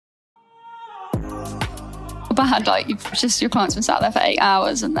bad. Like, your client's been sat there for 8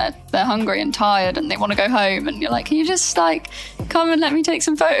 hours and they're hungry and tired and they want to go home, and you're like, can you just like come and let me take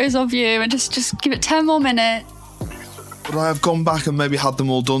some photos of you and just give it 10 more minutes? Would I have gone back and maybe had them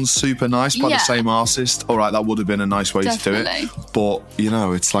all done super nice by the same artist? All right, that would have been a nice way to do it. But,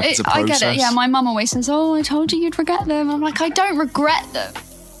 it's like it's a process. I get it, yeah. My mum always says, oh, I told you you'd regret them. I'm like, I don't regret them.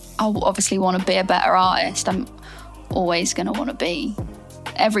 I obviously want to be a better artist. I'm always going to want to be.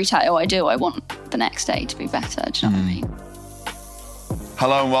 Every tattoo I do, I want the next day to be better. Do you know what I mean?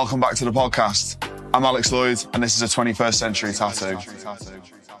 Hello and welcome back to the podcast. I'm Alex Lloyd and this is a 21st Century Tattoo.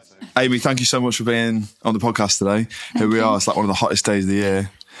 Amy, thank you so much for being on the podcast today. Here we are. It's like one of the hottest days of the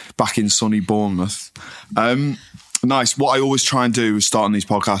year, back in sunny Bournemouth. Nice. What I always try and do starting these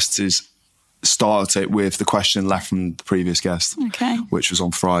podcasts is start it with the question left from the previous guest, which was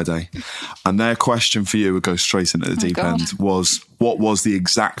on Friday. And their question for you would go straight into the deep end was, what was the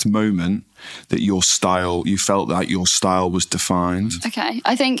exact moment that you felt that your style was defined? Okay.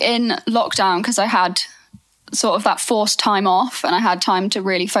 I think in lockdown, because I had sort of that forced time off and I had time to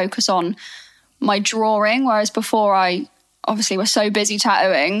really focus on my drawing, whereas before I obviously was so busy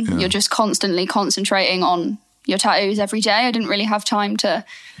tattooing, you're just constantly concentrating on your tattoos every day. I didn't really have time to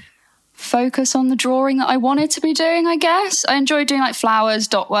focus on the drawing that I wanted to be doing, I guess. I enjoyed doing like flowers,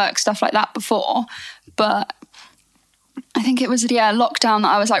 dot work, stuff like that before, but I think it was lockdown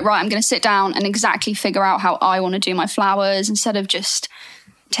that I was like, right, I'm going to sit down and exactly figure out how I want to do my flowers instead of just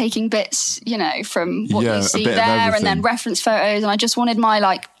taking bits, from what you see there and then reference photos. And I just wanted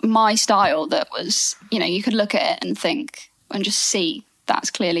my style that was, you could look at it and think and just see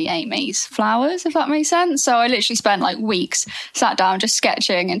that's clearly Amy's flowers, if that makes sense. So I literally spent like weeks sat down just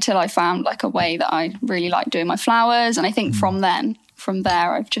sketching until I found like a way that I really like doing my flowers. And I think from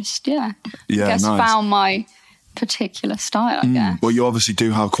there, I've just, found my particular style, I guess. Well, you obviously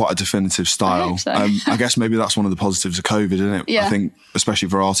do have quite a definitive style. I hope so. I guess maybe that's one of the positives of COVID, isn't it? Yeah. I think, especially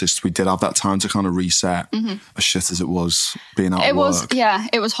for artists, we did have that time to kind of reset, as shit as it was being out of work.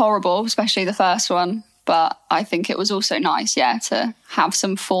 It was horrible, especially the first one. But I think it was also nice, to have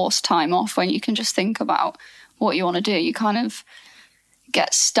some forced time off when you can just think about what you want to do. You kind of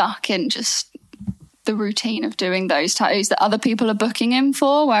get stuck in just the routine of doing those tattoos that other people are booking in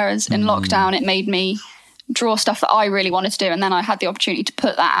for, whereas in lockdown it made me draw stuff that I really wanted to do, and then I had the opportunity to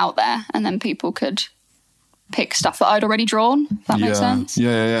put that out there, and then people could pick stuff that I'd already drawn, if that makes sense.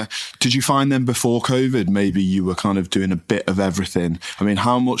 Yeah. Did you find then before COVID, maybe you were kind of doing a bit of everything? I mean,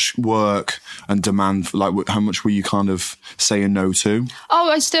 how much work and demand, like how much were you kind of saying no to?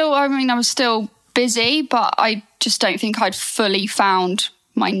 Oh, I was still busy, but I just don't think I'd fully found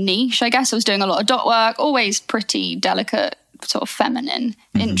my niche, I guess. I was doing a lot of dot work, always pretty delicate, sort of feminine,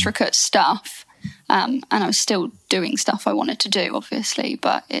 intricate stuff. And I was still doing stuff I wanted to do, obviously,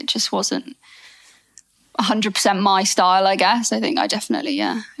 but it just wasn't 100% my style, I guess. I think I definitely,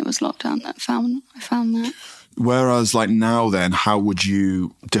 it was lockdown that I found that. Whereas like now then, how would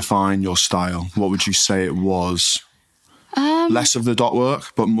you define your style? What would you say it was? Less of the dot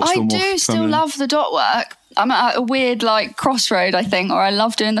work, but much more feminine? I do still love the dot work. I'm at a weird like crossroad, I think, or I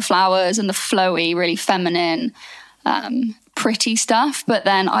love doing the flowers and the flowy, really feminine, pretty stuff, but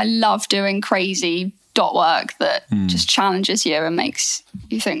then I love doing crazy dot work that just challenges you and makes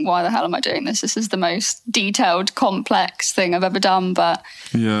you think, why the hell am I doing this? This is the most detailed, complex thing I've ever done. But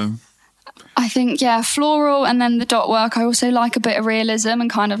I think, floral and then the dot work. I also like a bit of realism and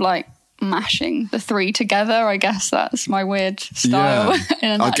kind of like mashing the three together. I guess that's my weird style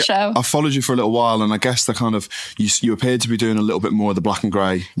in a nutshell. I followed you for a little while, and I guess the kind of you appeared to be doing a little bit more of the black and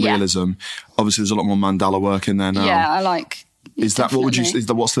grey realism. Obviously, there's a lot more mandala work in there now. Yeah, I like. What's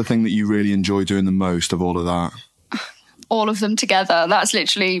the thing that you really enjoy doing the most of all of that? All of them together. That's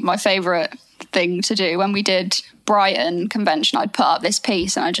literally my favourite thing to do. When we did Brighton convention, I'd put up this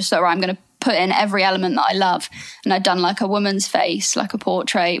piece and I just thought, right, I'm going to put in every element that I love. And I'd done like a woman's face, like a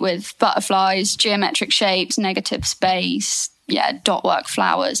portrait with butterflies, geometric shapes, negative space, dot work,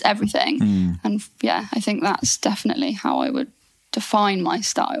 flowers, everything. And I think that's definitely how I would define my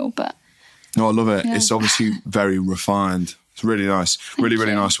style. But no, I love it. Yeah. It's obviously very refined. It's really nice.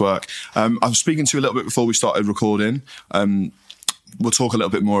 Really nice work. I was speaking to you a little bit before we started recording. We'll talk a little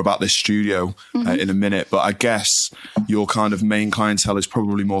bit more about this studio in a minute, but I guess your kind of main clientele is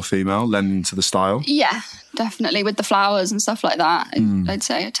probably more female, lending to the style. Yeah, definitely, with the flowers and stuff like that. I'd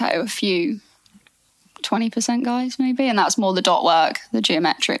say I tattoo a few 20% guys maybe, and that's more the dot work, the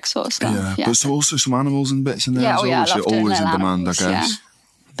geometric sort of stuff. Yeah. But there's also some animals and bits in there as well, which are always in demand, I guess. Yeah.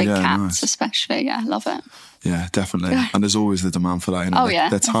 Big cats especially, love it. Yeah, definitely. And there's always the demand for that.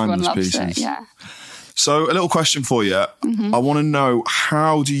 They're timeless pieces. So a little question for you. I want to know,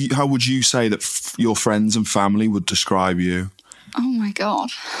 how would you say that your friends and family would describe you? Oh my God.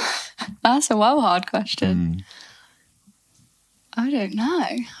 That's a hard question. I don't know.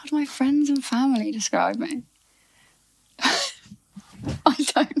 How do my friends and family describe me? I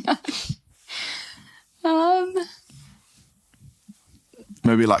don't know.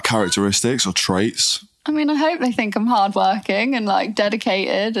 Maybe like characteristics or traits? I mean, I hope they think I'm hardworking and like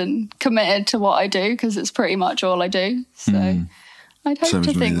dedicated and committed to what I do, because it's pretty much all I do. So I'd hope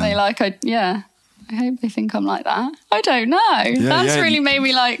to think they like, I hope they think I'm like that. I don't know. That's really made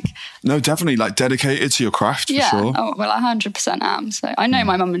me like... No, definitely like dedicated to your craft, for sure. Oh, well, I 100% am. So I know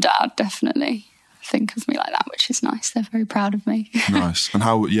my mum and dad definitely think of me like that, which is nice. They're very proud of me. Nice. And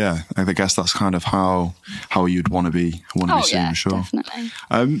how, I guess that's kind of how you'd want to be seen, for sure.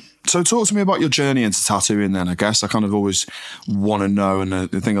 Definitely. So talk to me about your journey into tattooing then. I guess I kind of always want to know, and I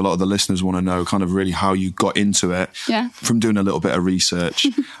think a lot of the listeners want to know kind of really how you got into it. Yeah. From doing a little bit of research.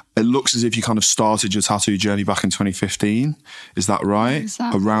 It looks as if you kind of started your tattoo journey back in 2015. Is that right?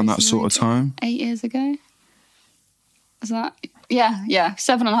 Around that sort of time? 8 years ago. Is that... Yeah,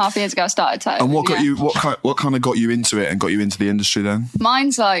 7.5 years ago I started tattooing. And what got you? What kind of got you into it and got you into the industry then?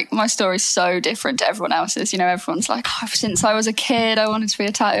 Mine's like, my story's so different to everyone else's. You know, everyone's like, since I was a kid, I wanted to be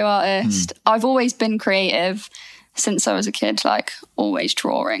a tattoo artist. I've always been creative since I was a kid, like always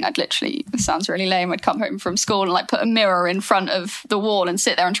drawing. It sounds really lame, I'd come home from school and like put a mirror in front of the wall and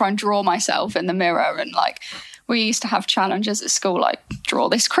sit there and try and draw myself in the mirror. And like, we used to have challenges at school, like draw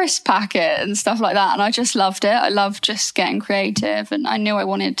this crisp packet and stuff like that. And I just loved it. I loved just getting creative. And I knew I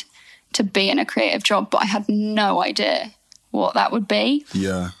wanted to be in a creative job, but I had no idea what that would be.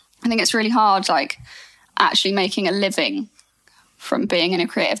 Yeah. I think it's really hard, like actually making a living from being in a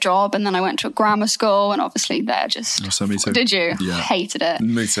creative job. And then I went to a grammar school, and obviously they're just... So me too. Did you? Yeah. Hated it.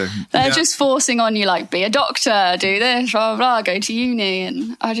 Me too. They're just forcing on you, like, be a doctor, do this, blah, blah, blah, go to uni.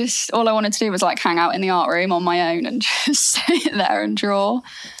 And all I wanted to do was like hang out in the art room on my own and just sit there and draw.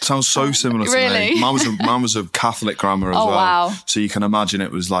 Sounds so similar to really? me. Mine was a Catholic grammar as well. Wow. So you can imagine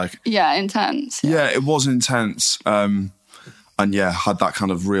it was like... Yeah, intense. Yeah, it was intense. And had that kind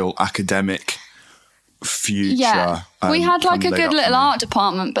of real academic future. Yeah, we had like a good little art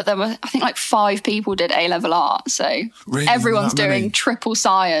department, but there were, I think, like 5 people did A-level art, so really? Everyone's doing triple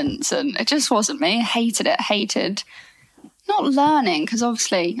science, and it just wasn't me. I hated not learning, because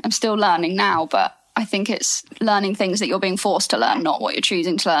obviously I'm still learning now, but I think it's learning things that you're being forced to learn, not what you're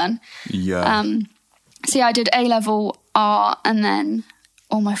choosing to learn. Yeah. So I did A-level art, and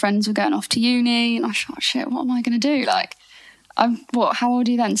all my friends were going off to uni, and I thought, shit, what am I going to do? Like, how old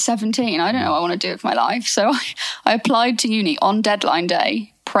are you then? 17. I don't know what I want to do with my life. So I applied to uni on deadline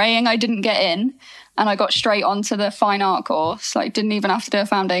day, praying I didn't get in. And I got straight onto the fine art course. Like, didn't even have to do a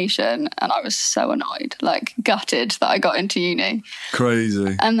foundation. And I was so annoyed, like gutted that I got into uni.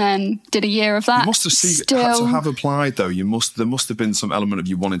 Crazy. And then did a year of that. You must have had to have applied though. There must have been some element of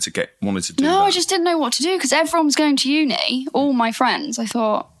you wanted to do that. No, I just didn't know what to do, because everyone was going to uni, all my friends. I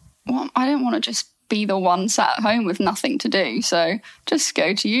thought, well, I don't want to just be the one sat at home with nothing to do. So just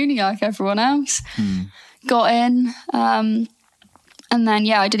go to uni like everyone else. Got in. And then,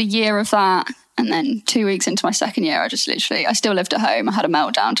 I did a year of that. And then 2 weeks into my second year, I still lived at home. I had a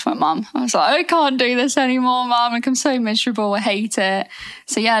meltdown to my mum. I was like, I can't do this anymore, Mum. Like, I'm so miserable. I hate it.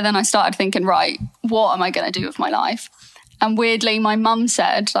 So then I started thinking, right, what am I going to do with my life? And weirdly, my mum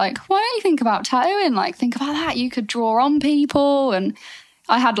said, like, why don't you think about tattooing? Like, think about that. You could draw on people. And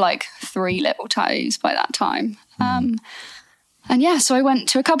I had like 3 little tattoos by that time. So I went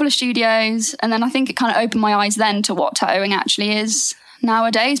to a couple of studios, and then I think it kind of opened my eyes then to what tattooing actually is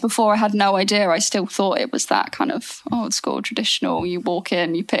nowadays. Before, I had no idea. I still thought it was that kind of old school traditional, you walk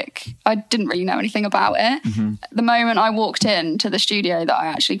in, you pick. I didn't really know anything about it. The moment I walked into the studio that I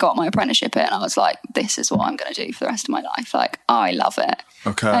actually got my apprenticeship in, I was like, this is what I'm going to do for the rest of my life. Like, I love it.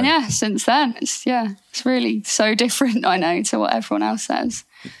 Okay. And since then, it's really so different, I know, to what everyone else says.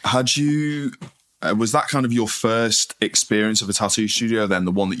 Was that kind of your first experience of a tattoo studio then,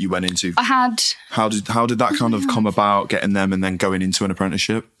 the one that you went into? I had. How did that kind of come about, getting them and then going into an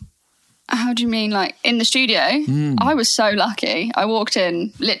apprenticeship? How do you mean, like in the studio? I was so lucky. I walked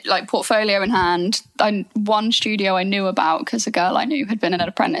in, like portfolio in hand. One studio I knew about because a girl I knew had been an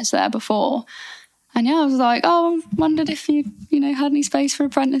apprentice there before. And I was like, I wondered if you had any space for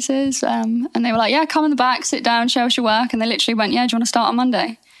apprentices. And they were like, yeah, come in the back, sit down, show us your work. And they literally went, yeah, do you want to start on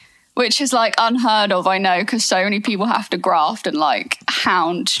Monday? Which is like unheard of, I know, because so many people have to graft and like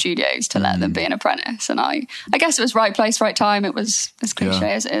hound studios to let them be an apprentice. And I guess it was right place, right time. It was as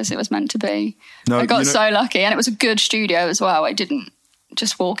cliche as it is. It was meant to be. No, I got so lucky, and it was a good studio as well. I didn't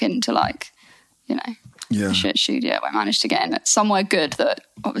just walk into a shit studio. I managed to get in at somewhere good that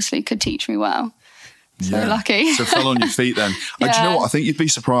obviously could teach me well. So lucky. So fell on your feet then. Do you know what? I think you'd be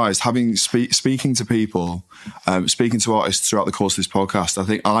surprised having speaking to people, speaking to artists throughout the course of this podcast. I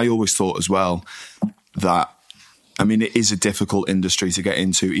think I always thought as well that, I mean, it is a difficult industry to get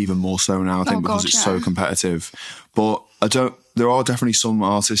into, even more so now, I think, because it's so competitive. But there are definitely some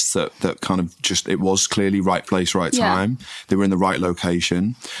artists that kind of just, it was clearly right place, right time. They were in the right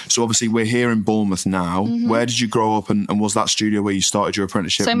location. So obviously we're here in Bournemouth now. Mm-hmm. Where did you grow up, and was that studio where you started your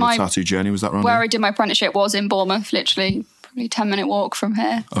apprenticeship and your tattoo journey? Was that right? Where I did my apprenticeship was in Bournemouth, literally probably 10-minute walk from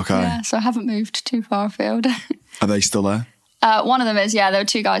here. Okay. Yeah, so I haven't moved too far afield. Are they still there? One of them is, there were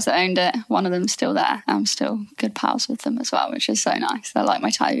two guys that owned it. One of them's still there. I'm still good pals with them as well, which is so nice. They're like my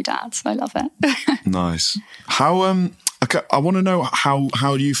tattoo dads. I love it. Nice. How, okay, I want to know how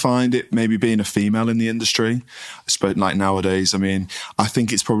do you find it maybe being a female in the industry? I suppose like nowadays, I mean, I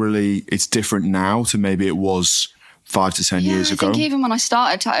think it's different now to maybe it was 5 to 10 years ago. I think even when I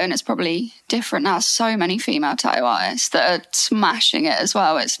started tattooing, it's probably different now. So many female tattoo artists that are smashing it as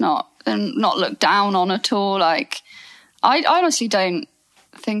well. They're not looked down on at all. Like, I honestly don't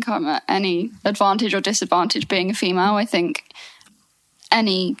think I'm at any advantage or disadvantage being a female. I think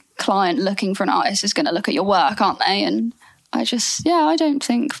any client looking for an artist is going to look at your work, aren't they? And I don't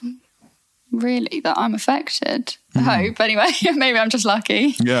think really that I'm affected. I hope, anyway. Maybe I'm just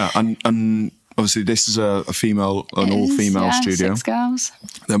lucky. Yeah, and obviously this is an all-female studio. 6 girls.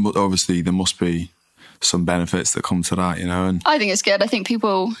 There must be some benefits that come to that, you know. And I think it's good. I think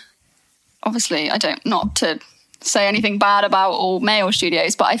people, obviously, not to say anything bad about all male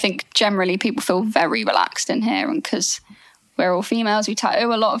studios, but I think generally people feel very relaxed in here, and because we're all females, we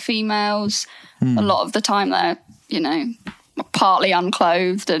tattoo a lot of females. A lot of the time they're, partly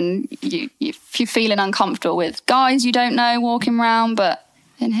unclothed, and if you're feeling uncomfortable with guys you don't know walking around, but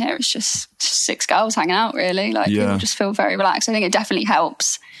in here it's just 6 girls hanging out, really. Like, people just feel very relaxed. I think it definitely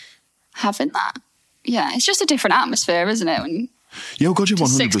helps having that. Yeah, it's just a different atmosphere, isn't it? When you're 100%.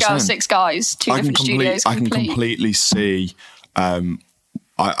 6 girls, 6 guys, two different studios. I can completely see. I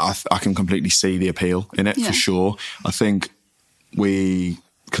can completely see the appeal in it, for sure. I think we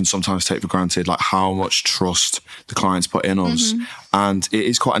can sometimes take for granted like how much trust the clients put in us, and it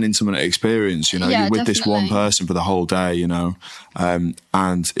is quite an intimate experience. You're with this one person for the whole day,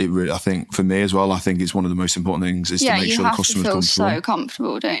 and it really, I think for me as well, I think it's one of the most important things is to make sure the customer's comfortable. You have to feel so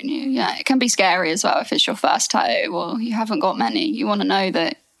comfortable, don't you? Yeah, it can be scary as well if it's your first tattoo or you haven't got many. You want to know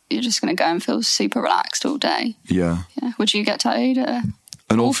that you're just going to go and feel super relaxed all day. Yeah. Would you get tattooed at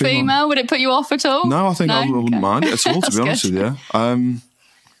an all female? Would it put you off at all? No, I think I wouldn't mind it at all, to be honest with you.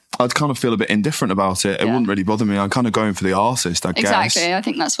 I'd kind of feel a bit indifferent about it. It wouldn't really bother me. I'm kind of going for the artist, I guess. Exactly. I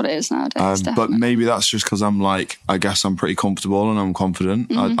think that's what it is nowadays. But maybe that's just because I'm like, I guess I'm pretty comfortable and I'm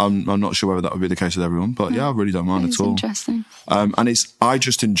confident. I'm not sure whether that would be the case with everyone, but I really don't mind at all. Interesting. And I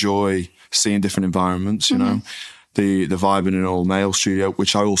just enjoy seeing different environments, you know. The vibe in an all-male studio,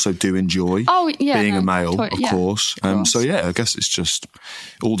 which I also do enjoy, being a male, of course. So, I guess it's just,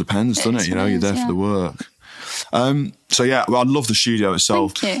 it all depends, doesn't it? You're there for the work. I love the studio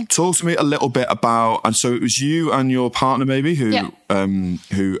itself. Thank you. Talk to me a little bit about, and so it was you and your partner maybe who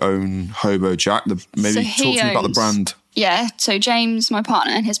own Hobo Jack. Talk to me about the brand. Yeah, so James, my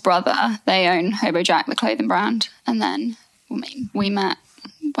partner, and his brother, they own Hobo Jack, the clothing brand. And then we met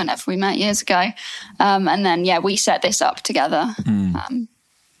whenever we met years ago. And then, we set this up together. When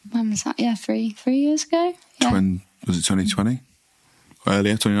was that? Yeah, 3 years ago. Yeah. Was it 2020?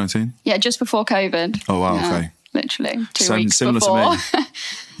 Earlier, 2019? Yeah, just before COVID. Oh, wow, okay. Literally 2 weeks similar before. To me.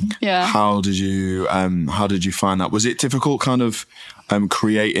 Yeah. How did you find that? Was it difficult kind of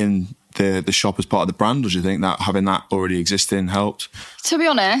creating the shop as part of the brand, or do you think that having that already existing helped? To be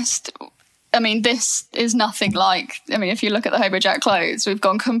honest, this is nothing like, if you look at the Hobo Jack clothes, we've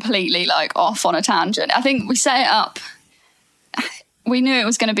gone completely off on a tangent. I think we set it up, we knew it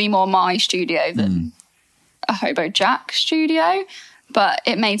was going to be more my studio than a Hobo Jack studio, but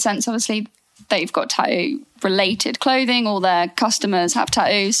it made sense. Obviously, they've got tattoo related clothing, all their customers have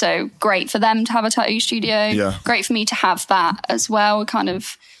tattoos, so great for them to have a tattoo studio. Yeah. Great for me to have that as well. Kind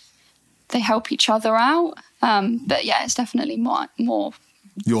of, they help each other out. But it's definitely more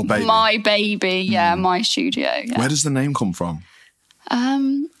your baby. My baby, my studio. Yeah. Where does the name come from?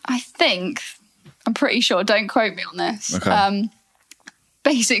 I'm pretty sure, don't quote me on this. Okay.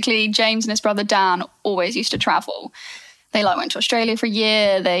 Basically, James and his brother Dan always used to travel. They went to Australia for a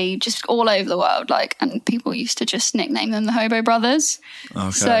year. They just all over the world, and people used to just nickname them the Hobo Brothers.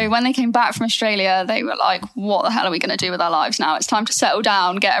 Okay. So when they came back from Australia, they were like, what the hell are we going to do with our lives now? It's time to settle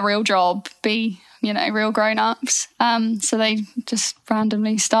down, get a real job, be real grown-ups. So they just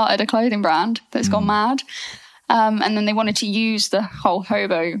randomly started a clothing brand that's gone mad. And then they wanted to use the whole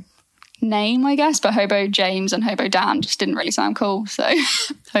Hobo name, I guess, but Hobo James and Hobo Dan just didn't really sound cool. So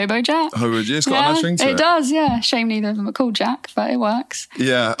Hobo Jack. Hobo Jack's got a nice ring to it. It does, yeah. Shame neither of them are called Jack, but it works.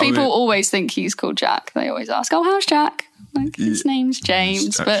 Yeah. People always think he's called Jack. They always ask, oh, how's Jack? Like, his name's James,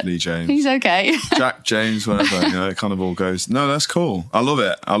 it's actually James. He's okay. Jack, James, whatever, it kind of all goes. No, that's cool. I love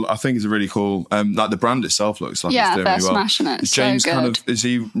it. I think it's a really cool, like the brand itself looks like it's doing really well. Smashing it. Is James so good. is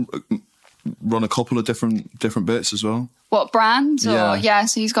he run a couple of different bits as well? What brands? So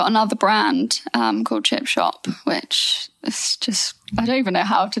he's got another brand called Chip Shop, which is just, I don't even know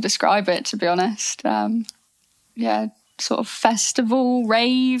how to describe it, to be honest. Sort of festival,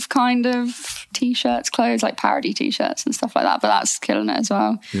 rave kind of T-shirts, clothes, like parody T-shirts and stuff like that. But that's killing it as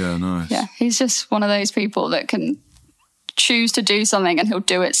well. Yeah, nice. Yeah, he's just one of those people that can choose to do something and he'll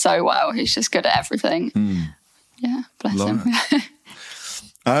do it so well. He's just good at everything. Yeah, bless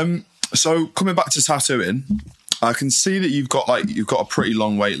him. So coming back to tattooing, I can see that you've got a pretty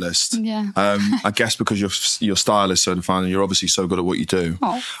long wait list. Yeah. I guess because your style is so defined and you're obviously so good at what you do.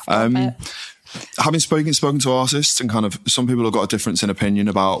 Having spoken to artists, and kind of some people have got a difference in opinion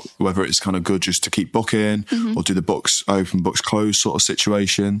about whether it's kind of good just to keep booking or do the books open, books closed sort of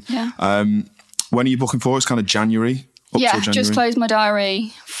situation. Yeah. When are you booking for? It's kind of January. Just closed my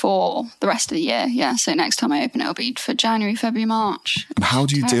diary for the rest of the year. Yeah, so next time I open it'll be for January, February, March. And how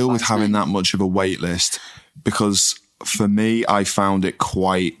do you deal with having that much of a wait list? Because for me, I found it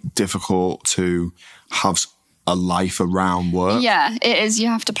quite difficult to have a life around work. Yeah, it is. You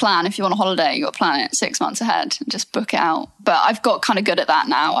have to plan. If you want a holiday, you've got to plan it 6 months ahead and just book it out. But I've got kind of good at that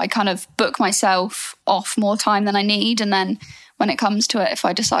now. I kind of book myself off more time than I need. And then when it comes to it, if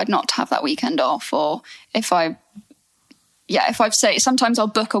I decide not to have that weekend off, or if I've sometimes I'll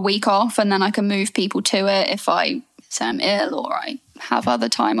book a week off and then I can move people to it if I say I'm ill or I have other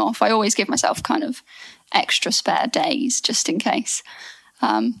time off. I always give myself kind of extra spare days just in case.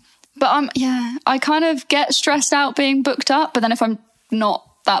 But I kind of get stressed out being booked up. But then if I'm not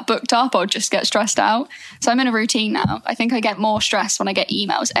that booked up, I'll just get stressed out. So I'm in a routine now. I think I get more stressed when I get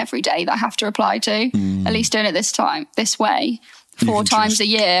emails every day that I have to reply to. At least doing it this way. 4 times a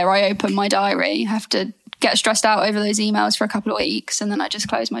year, I open my diary. I have to get stressed out over those emails for a couple of weeks, and then I just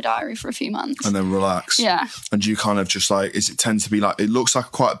close my diary for a few months. And then relax. Yeah. And you kind of just it tends to be like, it looks like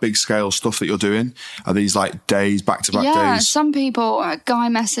quite a big scale stuff that you're doing. Are these like days, back-to-back days? Yeah, some people, a guy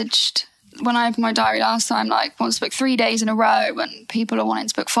messaged when I opened my diary last time, like, wants to book 3 days in a row, and people are wanting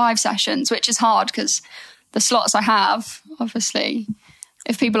to book 5 sessions, which is hard because the slots I have, obviously,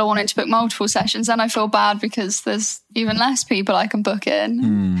 if people are wanting to book multiple sessions, then I feel bad because there's even less people I can book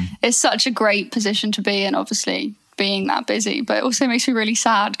in. It's such a great position to be in, obviously, being that busy, but it also makes me really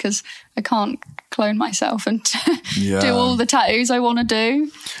sad because I can't clone myself and do all the tattoos I want to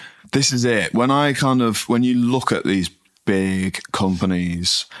do. This is it. When you look at these big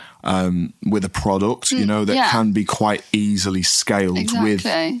companies with a product, that can be quite easily scaled with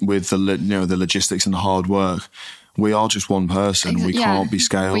the logistics and the hard work. We are just one person. We can't be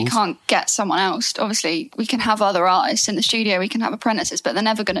scaled. We can't get someone else. Obviously, we can have other artists in the studio. We can have apprentices, but they're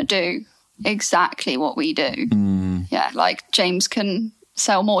never going to do exactly what we do. Yeah, like James can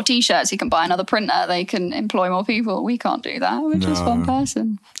sell more T-shirts. He can buy another printer. They can employ more people. We can't do that. We're just one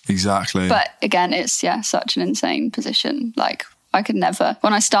person. Exactly. But again, it's such an insane position. Like, I could never,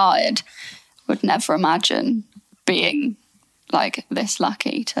 when I started, would never imagine being like this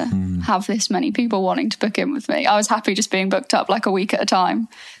lucky to have this many people wanting to book in with me. I was happy just being booked up like a week at a time.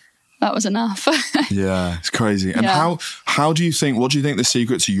 That was enough. Yeah, it's crazy. And what do you think the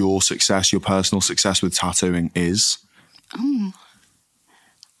secret to your success, your personal success with tattooing is?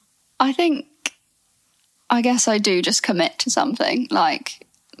 I guess I do just commit to something. Like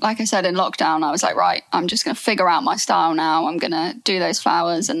I said, in lockdown, I was like, right, I'm just going to figure out my style now. I'm going to do those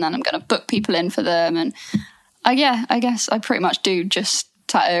flowers and then I'm going to book people in for them. And I guess I pretty much do just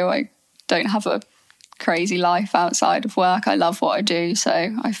tattoo. I don't have a crazy life outside of work. I love what I do, so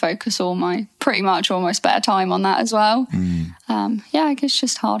I focus pretty much all my spare time on that as well. I guess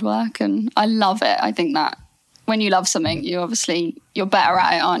just hard work, and I love it. I think that when you love something, you're better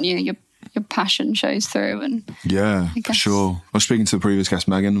at it, aren't you? Your passion shows through, and for sure. I was speaking to the previous guest,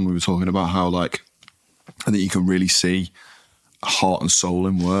 Megan, and we were talking about how I think you can really see heart and soul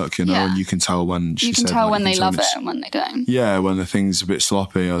in work, and you can tell when when they love it and when they don't. Yeah, when the thing's a bit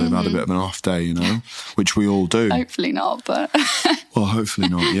sloppy or they've had a bit of an off day, which we all do. Hopefully not, but well, hopefully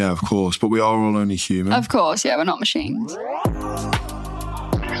not. Yeah, of course, but we are all only human. Of course, yeah, we're not machines.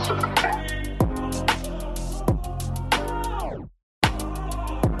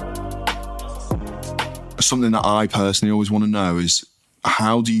 something that I personally always want to know is,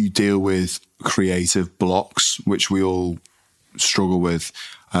 how do you deal with creative blocks, which we all struggle with?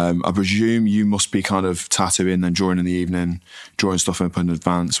 I presume you must be kind of tattooing, then drawing in the evening, drawing stuff up in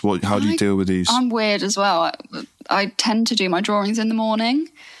advance. How do you deal with these? I'm weird as well. I tend to do my drawings in the morning.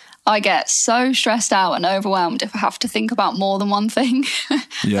 I get so stressed out and overwhelmed if I have to think about more than one thing.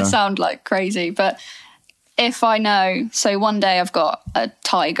 I sound like crazy, but if I know, so one day I've got a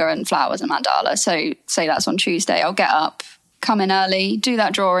tiger and flowers and mandala, so say that's on Tuesday, I'll get up, come in early, do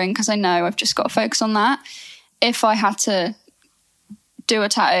that drawing because I know I've just got to focus on that. If I had to do a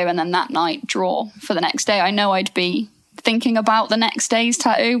tattoo and then that night draw for the next day, I know I'd be thinking about the next day's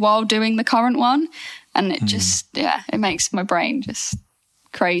tattoo while doing the current one. And it just, it makes my brain just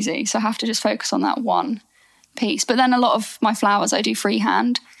crazy. So I have to just focus on that one piece. But then a lot of my flowers I do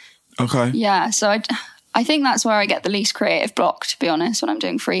freehand. Okay. Yeah, so I think that's where I get the least creative block, to be honest, when I'm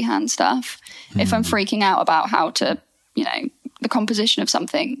doing freehand stuff. If I'm freaking out about how to, the composition of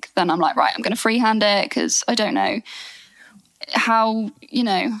something, then I'm like, right, I'm going to freehand it because I don't know how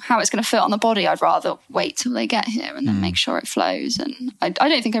it's going to fit on the body. I'd rather wait till they get here and then make sure it flows. And I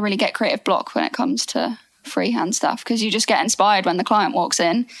don't think I really get creative block when it comes to freehand stuff, because you just get inspired when the client walks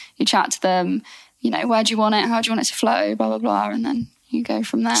in, you chat to them, where do you want it, how do you want it to flow, blah blah blah, and then you go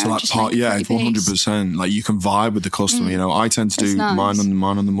from there. So that part, 100%. Like you can vibe with the customer. I tend to do mine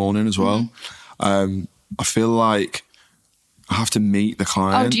on the morning as well. I feel like I have to meet the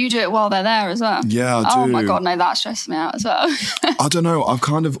client. Oh, do you do it while they're there as well? Yeah, I do. Oh my God, no, that stresses me out as well. I don't know. I've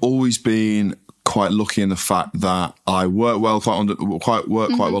kind of always been quite lucky in the fact that I work well quite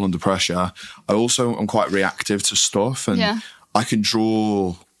well under pressure. I also am quite reactive to stuff, and I can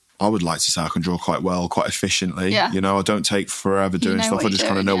draw. I would like to say I can draw quite well, quite efficiently. Yeah. I don't take forever doing stuff. I just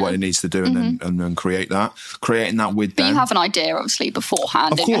kind of know what it needs to do and then creating that with them. But you have an idea, obviously,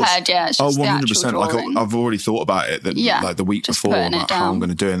 beforehand in your head. Yeah, it's just 100%. Like I've already thought about it like the week before, about how I'm going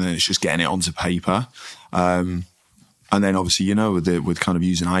to do it, and then it's just getting it onto paper. And then obviously, with kind of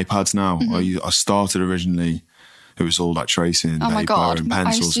using iPads now, I started originally, it was all like tracing paper and pencils.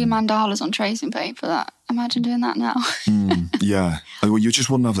 I used to do mandalas on tracing paper. Imagine doing that now. Yeah. Well, you just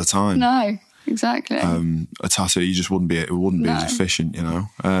wouldn't have the time. No, exactly. A tattoo, you just wouldn't be as efficient,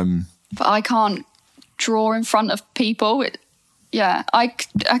 But I can't draw in front of people. I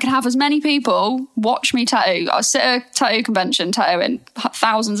could have as many people watch me tattoo. I'll sit at a tattoo convention tattooing,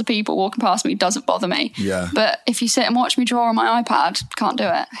 thousands of people walking past me, doesn't bother me. Yeah. But if you sit and watch me draw on my iPad, can't do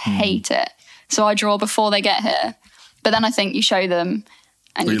it. Hate it. So I draw before they get here. But then I think you show them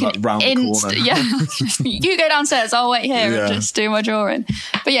and you can round the corner. You go downstairs, I'll wait here and just do my drawing.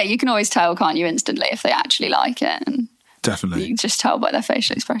 But you can always tell, can't you, instantly if they actually like it. And definitely. You can just tell by their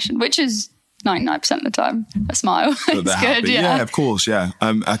facial expression, which is 99% of the time a smile. It's good, happy. Yeah, of course, yeah.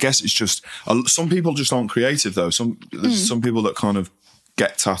 I guess it's just some people just aren't creative though. There's some people that kind of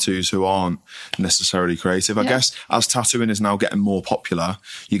get tattoos who aren't necessarily creative. I guess as tattooing is now getting more popular,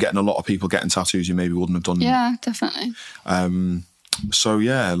 you're getting a lot of people getting tattoos who maybe wouldn't have done. Yeah, definitely. So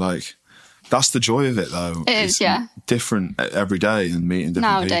like that's the joy of it though. It is, different every day and meeting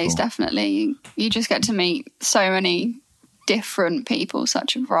different people. Nowadays, definitely. You just get to meet so many different people,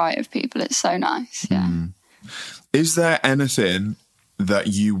 such a variety of people. It's so nice, Is there anything that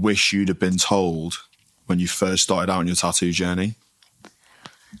you wish you'd have been told when you first started out on your tattoo journey?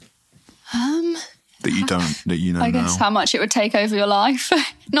 That I guess now? How much it would take over your life.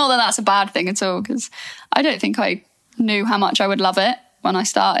 Not that that's a bad thing at all, because I don't think I knew how much I would love it when I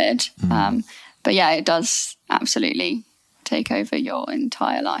started. But it does absolutely take over your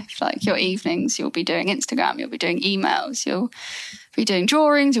entire life. Like your evenings, you'll be doing Instagram, you'll be doing emails, you'll be doing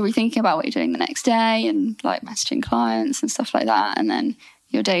drawings, you'll be thinking about what you're doing the next day and like messaging clients and stuff like that. And then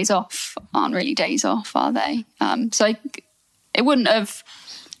your days off aren't really days off, are they? So it wouldn't have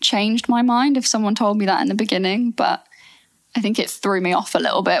changed my mind if someone told me that in the beginning, but I think it threw me off a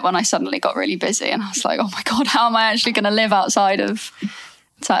little bit when I suddenly got really busy and I was like, oh my God, how am I actually going to live outside of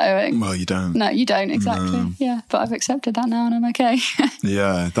tattooing? Well, you don't. No, you don't, exactly. No. Yeah, but I've accepted that now and I'm okay.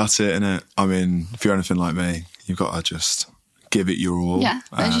 Yeah, that's it, innit? I mean, if you're anything like me, you've got to just give it your all. Yeah,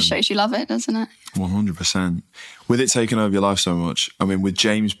 it just shows you love it, doesn't it? 100%. With it taking over your life so much, I mean, with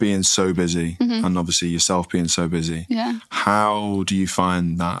James being so busy and obviously yourself being so busy, how do you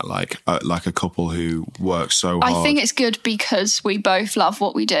find that like a couple who works so hard? I think it's good because we both love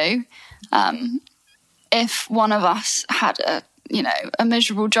what we do. If one of us had a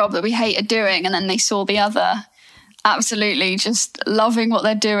miserable job that we hated doing and then they saw the other absolutely just loving what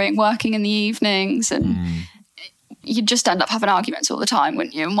they're doing, working in the evenings, and you'd just end up having arguments all the time,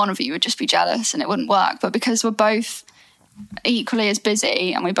 wouldn't you? And one of you would just be jealous and it wouldn't work. But because we're both equally as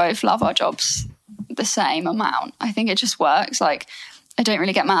busy and we both love our jobs the same amount. I think it just works. Like, I don't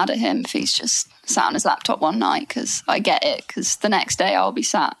really get mad at him if he's just sat on his laptop one night, because I get it, because the next day I'll be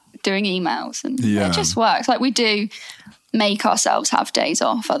sat doing emails, and it just works. Like, we do make ourselves have days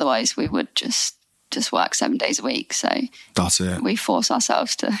off, otherwise we would just work 7 days a week. So that's it. We force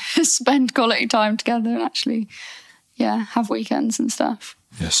ourselves to spend quality time together and actually have weekends and stuff.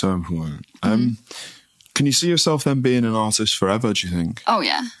 Yeah, so important. Can you see yourself then being an artist forever, do you think? Oh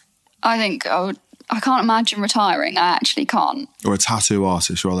yeah, I think I can't imagine retiring. I actually can't. Or a tattoo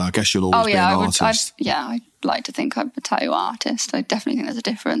artist, rather. I guess you'll always be an artist. I'd like to think I'm a tattoo artist. I definitely think there's a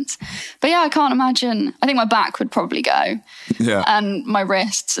difference. But yeah, I can't imagine. I think my back would probably go. Yeah. And my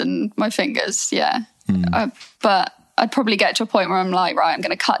wrists and my fingers, but I'd probably get to a point where I'm like, right, I'm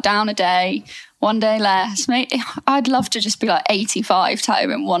going to cut down a day, one day less. I'd love to just be like 85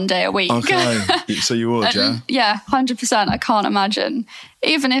 tattooing 1 day a week. Okay, so you would, yeah? Yeah, 100%. I can't imagine.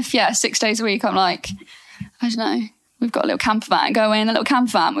 Even if, 6 days a week, I'm like, I don't know, we've got a little camper van, go in a little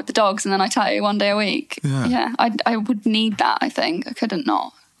camper van with the dogs, and then I tattoo 1 day a week. Yeah, I would need that, I think. I couldn't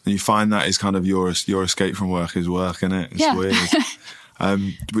not. And you find that is kind of your escape from work is work, isn't it? It's weird.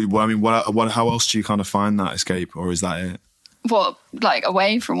 How else do you kind of find that escape, or is that it? What, like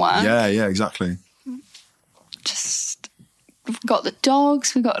away from work? Yeah, exactly. Just, we've got the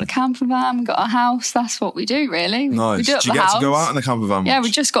dogs, we've got the camper van, we've got our house. That's what we do, really. Nice. We do you get to go out in the camper van? Yeah,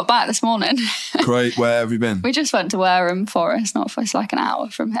 we just got back this morning. Great. Where have you been? We just went to Wareham Forest, it's like an hour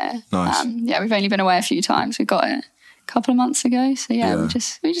from here. Nice. We've only been away a few times. We got it a couple of months ago. So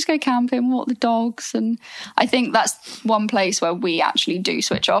we just go camping, walk the dogs. And I think that's one place where we actually do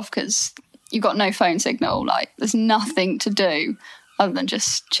switch off, because you've got no phone signal. Like, there's nothing to do other than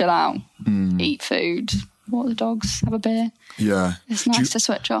just chill out, eat food, walk the dogs, have a beer. Yeah. It's nice to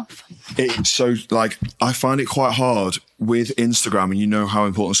switch off. It's so, like, I find it quite hard with Instagram, and you know how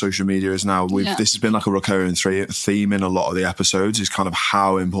important social media is now. This has been like a recurring theme in a lot of the episodes, is kind of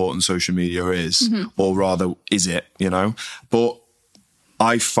how important social media is, or rather, is it, But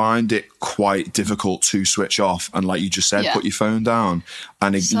I find it quite difficult to switch off and, like you just said, put your phone down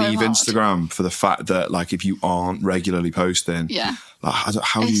and leave hard. Instagram, for the fact that, like, if you aren't regularly posting, like,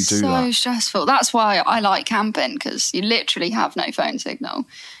 how do you do that? It's so stressful. That's why I like camping, because you literally have no phone signal.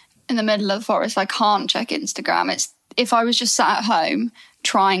 In the middle of the forest, I can't check Instagram. If I was just sat at home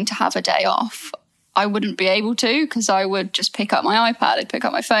trying to have a day off, I wouldn't be able to, because I would just pick up my iPad, I'd pick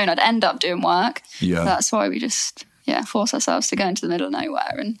up my phone, I'd end up doing work. Yeah. That's why we just force ourselves to go into the middle of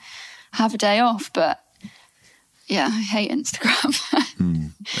nowhere and have a day off. But I hate Instagram.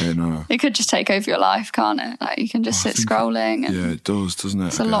 I know. It could just take over your life, can't it? Like, you can just sit scrolling. And it does, doesn't it?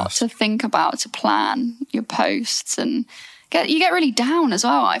 It's a lot to think about, to plan your posts, and you get really down as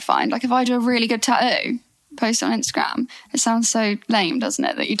well, I find. Like, if I do a really good tattoo, post on Instagram, it sounds so lame, doesn't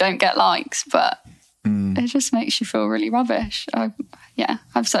it, that you don't get likes, but it just makes you feel really rubbish. I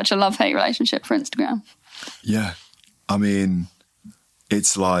have such a love-hate relationship for Instagram. Yeah. I mean,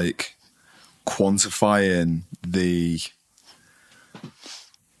 it's like quantifying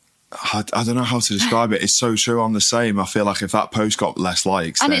I don't know how to describe it. It's so true. I'm the same. I feel like if that post got less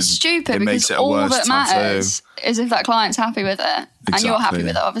likes, and it's stupid, because all that matters is if that client's happy with it, and you're happy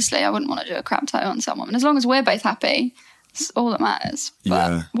with it. Obviously, I wouldn't want to do a crap tattoo on someone. And as long as we're both happy, it's all that matters.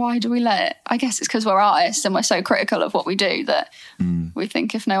 But why do we let it? I guess it's because we're artists and we're so critical of what we do that we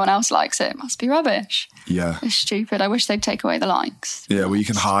think if no one else likes it, it must be rubbish. Yeah. It's stupid. I wish they'd take away the likes. Yeah, well, you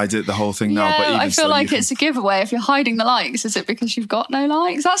can hide it, the whole thing now. But even I feel like it's a giveaway. If you're hiding the likes, is it because you've got no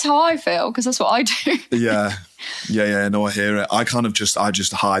likes? That's how I feel, because that's what I do. Yeah. No, I hear it. I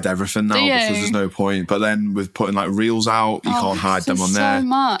just hide everything now, because there's no point. But then with putting like reels out, you can't hide them on there. So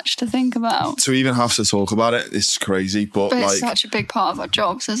much to think about. To even have to talk about it, it's crazy. But it's such a big part of our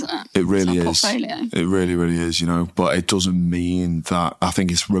jobs, isn't it? It really is. Portfolio. It really, really is. But it doesn't mean that. I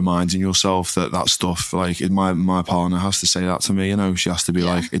think it's reminding yourself that stuff. Like, my partner has to say that to me. She has to be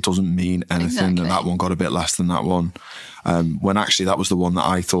like, it doesn't mean anything. Exactly. That one got a bit less than that one. When actually that was the one that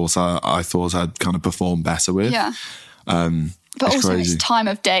I thought I'd kind of performed better with. Yeah. But also crazy. It's time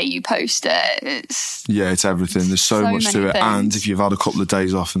of day you post it. It's everything. There's so much to it. Things. And if you've had a couple of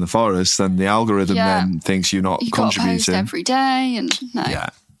days off in the forest, then the algorithm then thinks you're not contributing. Post every day, and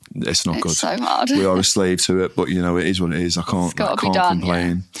it's not good. It's so hard. We are a slave to it, but it is what it is. I can't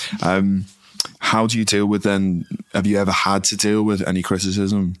complain. Yeah. How do you deal with then? Have you ever had to deal with any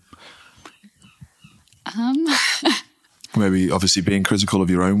criticism? Maybe obviously being critical of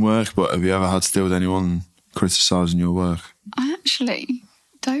your own work, but have you ever had to deal with anyone criticising your work? I actually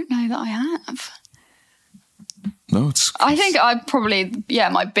don't know that I have. No, I think I'm probably,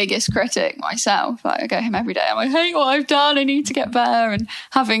 my biggest critic myself. Like, I go home every day. I'm like, I hate what I've done. I need to get better. And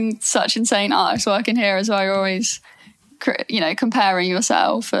having such insane artists working here as well, you're always, comparing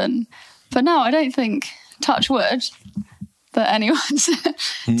yourself. But no, I don't think, touch wood, that anyone's,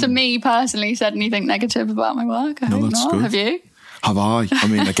 to me personally, said anything negative about my work. I hope not. Good. Have you? Have I? I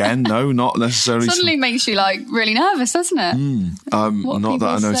mean, again, no, not necessarily. Suddenly makes you like really nervous, doesn't it? Not that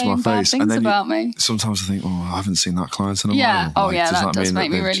I know to my face. And then about me. Sometimes I think, I haven't seen that client in a while. Yeah. That does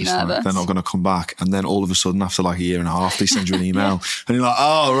make me really nervous. They're not going to come back. And then all of a sudden, after like a year and a half, they send you an email, and you're like,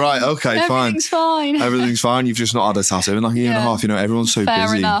 oh right, okay, Everything's fine. Everything's fine. You've just not had a tattoo in like a year and a half. Everyone's so Fair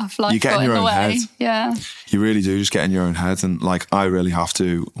busy. Enough. Life you get in your own head. Yeah. You really do just get in your own head, and like I really have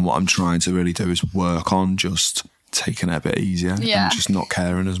to. What I'm trying to really do is work on just taking it a bit easier and just not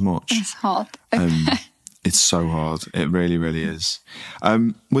caring as much. It's hard. It's so hard. It really, really is.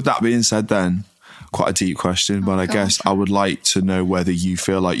 With that being said then, quite a deep question, but I guess I would like to know whether you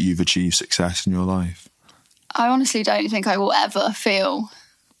feel like you've achieved success in your life. I honestly don't think I will ever feel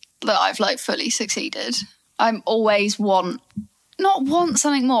that I've like fully succeeded. I'm always want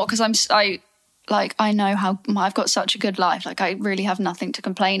something more because I know how I've got such a good life. Like I really have nothing to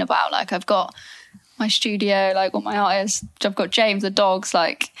complain about. Like I've got my studio, like all my artists. I've got James, the dogs.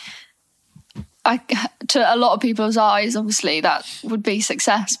 Like, to a lot of people's eyes, obviously that would be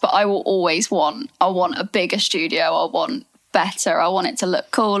success. But I will always want a bigger studio. I want better. I want it to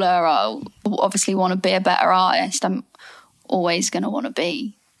look cooler. I obviously want to be a better artist. I'm always going to want to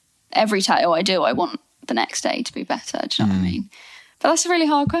be. Every tattoo I do, I want the next day to be better. Do you know what I mean? But that's a really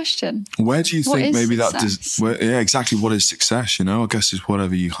hard question. Where do you think maybe exactly what is success? I guess it's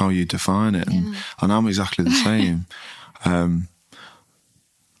whatever how you define it. And I'm exactly the same.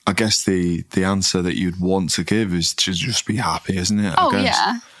 I guess the answer that you'd want to give is to just be happy, isn't it? I guess.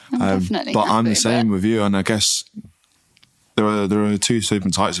 Yeah, I'm definitely But happy, I'm the same with you, and I guess there are two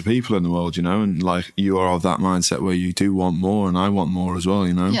different types of people in the world, and like you are of that mindset where you do want more, and I want more as well,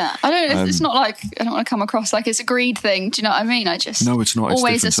 Yeah, I don't. It's not like I don't want to come across like it's a greed thing. Do you know what I mean? I just it's not.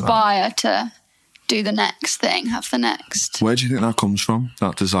 Always aspire to do the next thing, have the next. Where do you think that comes from?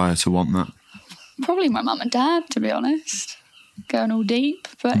 That desire to want that? Probably my mum and dad, to be honest. Going all deep,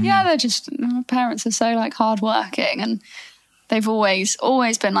 but they're just my parents are so like hardworking, and they've always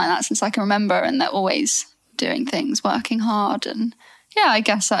been like that since I can remember, and they're always doing things, working hard, and I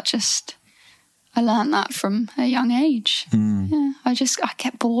guess that just I learned that from a young age. I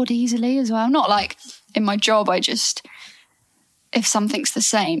get bored easily as well. Not like in my job, if something's the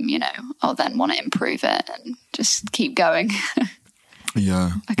same, I'll then want to improve it and just keep going.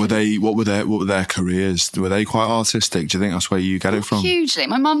 Yeah. What were their careers? Were they quite artistic? Do you think that's where you get it from? Hugely.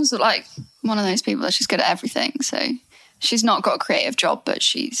 My mum's like one of those people that she's good at everything. So she's not got a creative job, but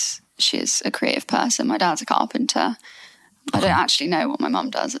she is a creative person. My dad's a carpenter. I don't actually know what my mum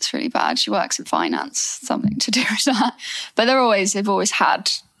does. It's really bad. She works in finance, something to do with that. But they've always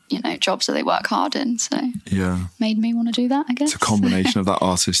had, jobs that they work hard in. So made me want to do that, I guess. It's a combination of that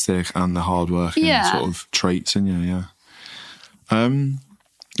artistic and the hard work sort of traits in you,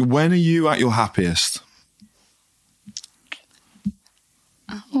 when are you at your happiest?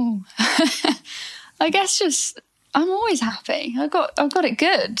 Oh, I guess just I'm always happy. I've got it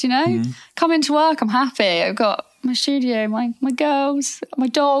good, Come into work, I'm happy. I've got my studio, my girls, my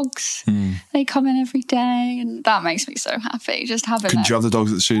dogs. They come in every day, and that makes me so happy. Just having. Could you have the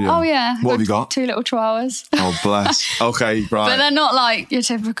dogs at the studio? Oh yeah. What have you got? 2 little chihuahuas. Oh bless. Okay, right. But they're not like your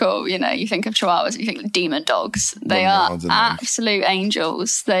typical. You think of chihuahuas, you think of demon dogs. They are absolute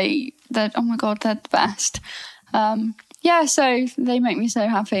angels. They're oh my god, they're the best. So they make me so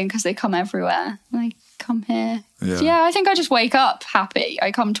happy because they come everywhere. They come here. Yeah, I think I just wake up happy.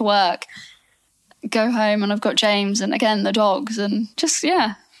 I come to work, go home, and I've got James and again the dogs, and just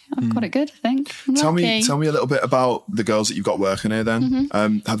I've got it good, I think. Tell me a little bit about the girls that you've got working here then.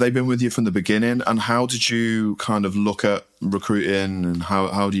 Have they been with you from the beginning, and how did you kind of look at recruiting, and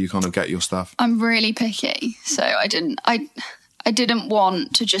how do you kind of get your staff? I'm really picky, so I didn't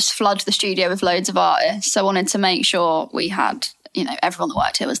want to just flood the studio with loads of artists. I wanted to make sure we had, everyone that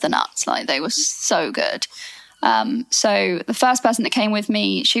worked here was the nuts. Like, they were so good. So the first person that came with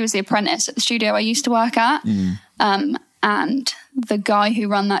me, she was the apprentice at the studio I used to work at. And the guy who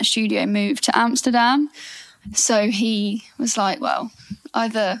ran that studio moved to Amsterdam. So he was like, well,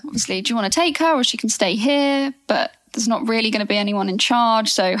 either, obviously, do you want to take her or she can stay here? But there's not really going to be anyone in charge.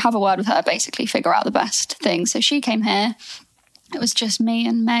 So have a word with her, basically figure out the best thing. So she came here. It was just me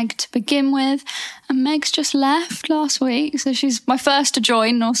and Meg to begin with. And Meg's just left last week. So she's my first to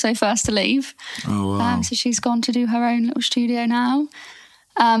join and also first to leave. Oh, wow. So she's gone to do her own little studio now.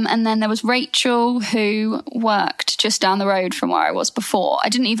 And then there was Rachel, who worked just down the road from where I was before. I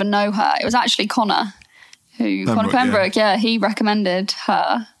didn't even know her. It was actually Connor Pembroke. Yeah, he recommended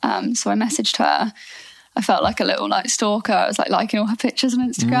her. So I messaged her. I felt like a little like stalker. I was like liking all her pictures on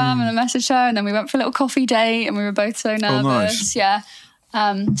Instagram, and I messaged her, and then we went for a little coffee date, and we were both so nervous. Oh, nice. Yeah.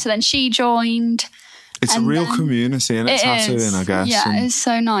 So then she joined. It's a real community, and it's tattooing, I guess. Yeah, it's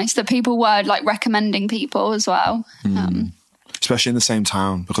so nice that people were like recommending people as well. Especially in the same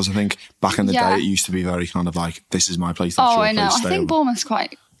town, because I think back in the day it used to be very kind of like, this is my place. That's your I know. Place, I think Bournemouth's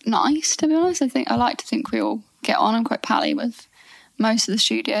quite nice, to be honest. I like to think we all get on. I'm quite pally with most of the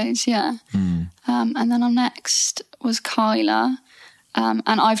studios, yeah. And then our next was Kyla. And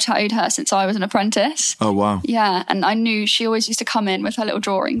I've tattooed her since I was an apprentice. Oh, wow. Yeah, and I knew she always used to come in with her little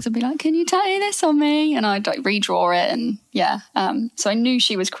drawings and be like, can you tattoo this on me? And I'd like redraw it, and so I knew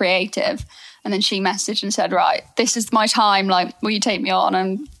she was creative. And then she messaged and said, right, this is my time, like, will you take me on?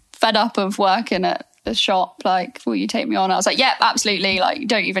 I'm fed up of working at the shop, like, will you take me on? I was like, yep, absolutely, like, you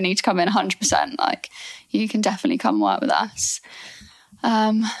don't even need to come in 100%, like, you can definitely come work with us.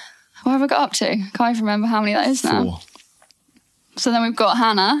 What have I got up to? I can't even remember how many that is now. 4. So then we've got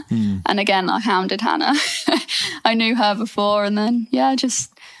Hannah, and again, I hounded Hannah. I knew her before, and then,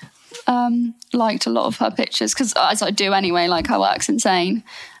 just liked a lot of her pictures, because as I do anyway, like, her work's insane.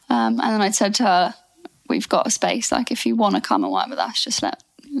 And then I said to her, we've got a space, like, if you want to come and work with us, just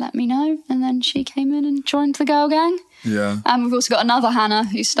let me know. And then she came in and joined the girl gang. Yeah. And we've also got another Hannah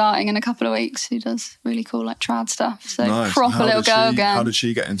who's starting in a couple of weeks, who does really cool like trad stuff. So nice. Proper little girl gang. How did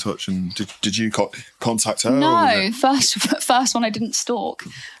she get in touch, and did you contact her? No, first one I didn't stalk.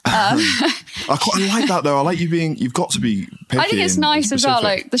 I like that though. I like you've got to be picky. I think it's nice as well.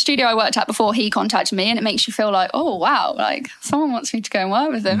 Like the studio I worked at before, he contacted me, and it makes you feel like, oh wow, like someone wants me to go and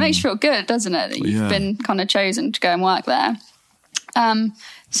work with them. It makes you feel good, doesn't it? That you've been kind of chosen to go and work there.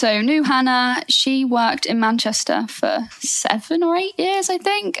 So new Hannah, she worked in Manchester for 7 or 8 years, I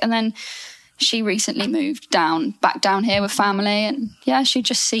think. And then she recently moved back down here with family. And she'd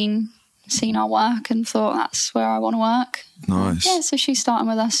just seen our work and thought, that's where I want to work. Nice. So she's starting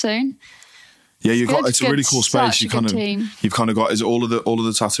with us soon. Yeah, it's a really cool space. You've kind of got, is it all of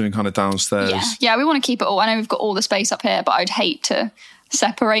the tattooing kind of downstairs? Yeah, we want to keep it all. I know we've got all the space up here, but I'd hate to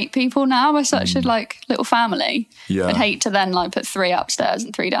separate people now. We're such a like little family. Yeah, I'd hate to then like put 3 upstairs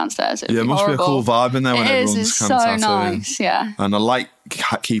and 3 downstairs. It must be a cool vibe in there when everyone's kind of tattooing. It's so nice. Yeah, and I like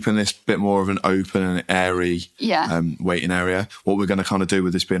keeping this bit more of an open and airy waiting area. What we're going to kind of do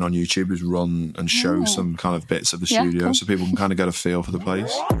with this being on YouTube is run and show some kind of bits of the studio, so people can kind of get a feel for the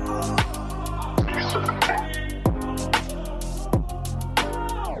place.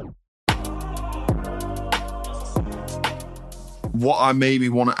 What I maybe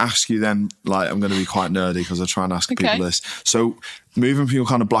want to ask you then, like, I'm going to be quite nerdy because I try and ask people this. So moving from your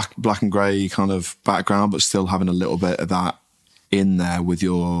kind of black and grey kind of background, but still having a little bit of that in there with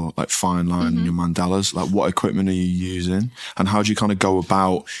your like fine line and your mandalas, like what equipment are you using, and how do you kind of go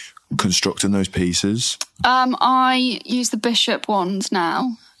about constructing those pieces? I use the Bishop ones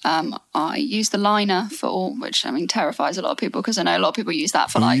now. I use the liner for all, which I mean terrifies a lot of people, because I know a lot of people use that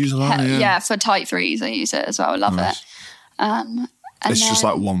for for tight 3s. I use it as well. I love it. It's just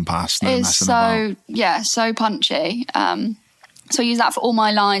like one pass. No messing about. So punchy. So I use that for all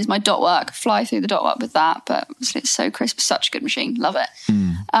my lines, my dot work, fly through the dot work with that. But it's so crisp, such a good machine. Love it.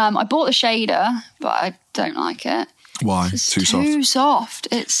 I bought the shader, but I don't like it. Why? It's too soft.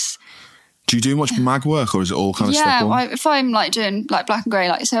 Do you do much mag work, or is it all kind of step on? If I'm like doing like black and grey,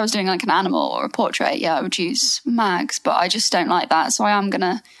 like say I was doing like an animal or a portrait, I would use mags, but I just don't like that. So I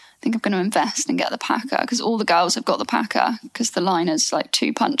think I'm going to invest and get the packer, because all the girls have got the packer, because the liner's like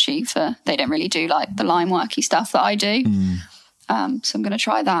too punchy they don't really do like the line worky stuff that I do. So I'm going to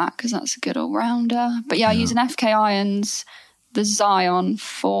try that, because that's a good all-rounder. But I use an FK Irons, the Zion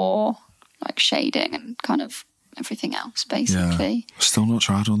for like shading and kind of everything else, basically. Yeah. Still not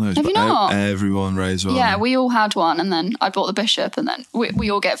tried on those. Have you not? Everyone raised one. Yeah, we all had one, and then I bought the Bishop, and then we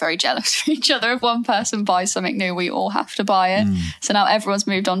all get very jealous of each other. If one person buys something new, we all have to buy it. So now everyone's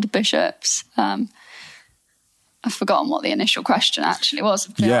moved on to Bishops. I've forgotten what the initial question actually was.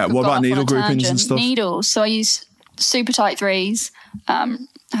 What about needle groupings and stuff? Needles. So I use super tight 3s. I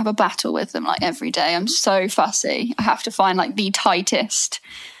have a battle with them like every day. I'm so fussy. I have to find like the tightest.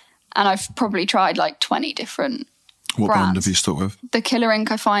 And I've probably tried like 20 different What brands. brand have you stuck with? The Killer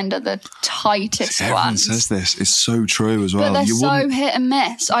Ink I find are the tightest Everyone ones. says this. It's so true as well. But they're so hit and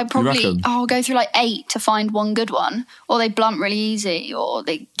miss. I'll go through like 8 to find one good one. Or they blunt really easy, or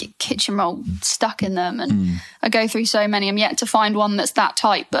they get kitchen roll stuck in them. And I go through so many. I'm yet to find one that's that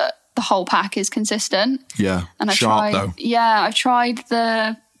tight, but the the whole pack is consistent. Yeah, and I've sharp tried, though. Yeah, I've tried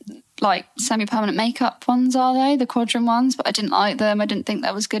the like semi-permanent makeup ones, are they? The Quadrant ones, but I didn't like them. I didn't think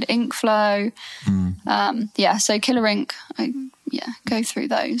there was good ink flow. So Killer Ink, I go through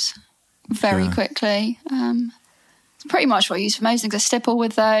those very quickly. It's pretty much what I use for most things. I stipple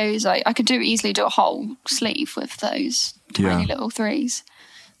with those. I could easily do a whole sleeve with those tiny little 3s.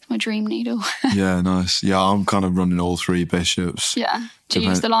 It's my dream needle. Yeah, nice. Yeah, I'm kind of running all 3 bishops. Yeah. Do you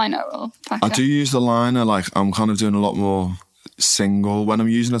use the liner or packer? I do use the liner. Like, I'm kind of doing a lot more single. When I'm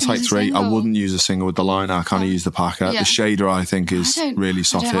using a Type 3, I wouldn't use a single with the liner. I kind of use the packer. The shader, I think, is really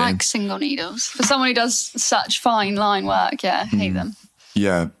soft hitting. I don't like single needles. For someone who does such fine line work, I hate them.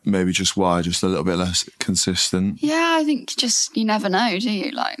 Yeah, maybe just why? Just a little bit less consistent. Yeah, I think you never know, do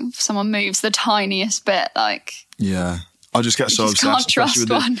you? Like, if someone moves the tiniest bit, like... Yeah. I just get so obsessed. Can't trust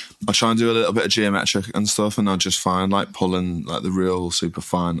one. I try and do a little bit of geometric and stuff, and I just find like pulling like the real super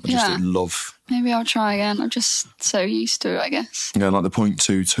fine. I just love. Maybe I'll try again. I'm just so used to it, I guess. Yeah, like the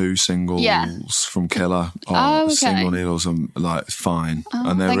 .22 singles from Killer or single needles are like fine,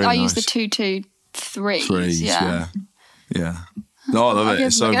 and they're really nice. I use the 223s. Yeah. No, I love it.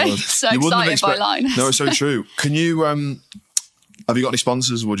 It's so good. So excited by liners. No, it's so true. Can you? Have you got any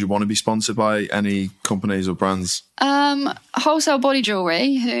sponsors? Would you want to be sponsored by any companies or brands? Wholesale Body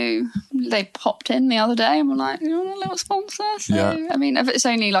Jewellery, who they popped in the other day and were like, you want a little sponsor? So, I mean, if it's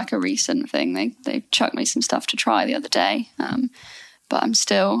only like a recent thing, they chucked me some stuff to try the other day. But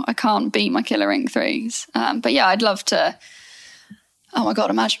I can't beat my Killer Ink 3s. But yeah, I'd love to. Oh my God,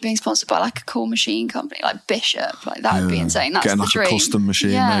 imagine being sponsored by like a cool machine company like Bishop. Like that would be insane. That's the dream. Getting like a custom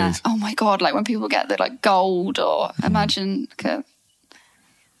machine made. Oh my God, like when people get the like gold or imagine like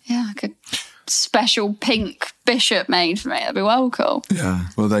a special pink Bishop made for me. That'd be well cool. Yeah,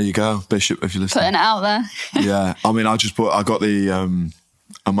 well there you go. Bishop, if you're listening. Putting it out there. Yeah, I mean I got the...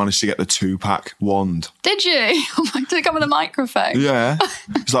 I managed to get the 2-pack wand. Did you? Oh my, did it come with a microphone? Yeah.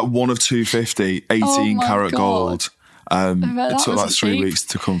 It's like one of 250, 18 karat gold. It took like 3 weeks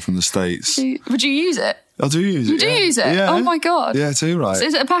to come from the States. Would you use it? I do use it. You do use it? Yeah. Oh my God. Yeah, too right. So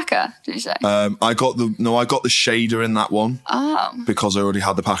is it a packer, did you say? I got the shader in that one. Oh. Because I already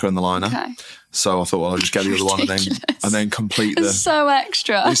had the packer and the liner. Okay. So I thought, well, I'll just get the other one and then complete the... It's so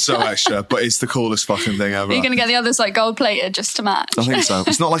extra. It's so extra, but it's the coolest fucking thing ever. Are you going to get the others like gold plated just to match? I think so.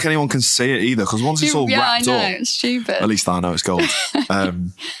 It's not like anyone can see it either, because once it's all wrapped up... it's stupid. At least I know it's gold.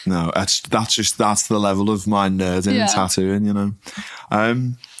 No, that's the level of my nerding and tattooing, you know.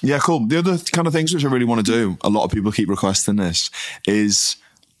 Yeah, cool. The other kind of things which I really want to do, a lot of people keep requesting this, is...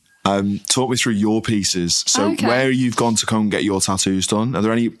 talk me through your pieces. So where you've gone to come and get your tattoos done, are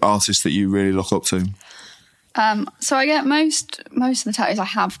there any artists that you really look up to? So I get most of the tattoos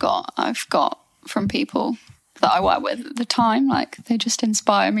I've got from people that I work with at the time. Like they just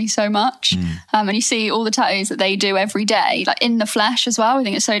inspire me so much. And you see all the tattoos that they do every day, like in the flesh as well. I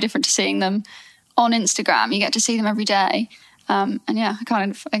think it's so different to seeing them on Instagram. You get to see them every day. And yeah,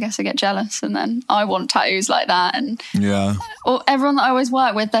 I guess I get jealous, and then I want tattoos like that. And everyone that I always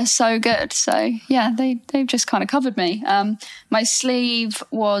work with, they're so good. So yeah, they've just kind of covered me. My sleeve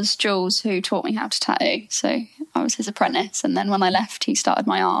was Jules, who taught me how to tattoo. So I was his apprentice, and then when I left, he started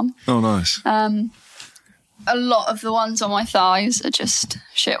my arm. Oh, nice. A lot of the ones on my thighs are just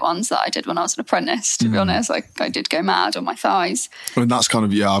shit ones that I did when I was an apprentice, to be honest. Like I did go mad on my thighs. I mean, that's kind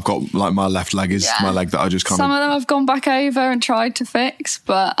of, I've got like my left leg is my leg that I just Some of them I've gone back over and tried to fix,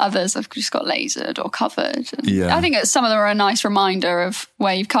 but others I've just got lasered or covered. And I think some of them are a nice reminder of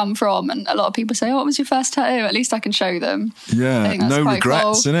where you've come from. And a lot of people say, what was your first tattoo? At least I can show them. Yeah, no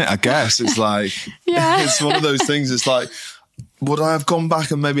regrets, cool. Innit? I guess it's like, it's one of those things, it's like, would I have gone back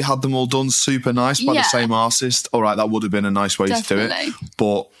and maybe had them all done super nice by the same artist? All right, that would have been a nice way to do it.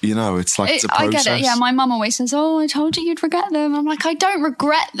 But, it's like it's a process. I get it, yeah. My mum always says, I told you you'd regret them. I'm like, I don't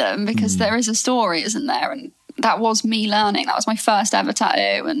regret them because there is a story, isn't there? And that was me learning. That was my first ever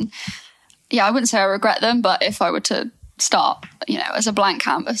tattoo. And I wouldn't say I regret them, but if I were to start, as a blank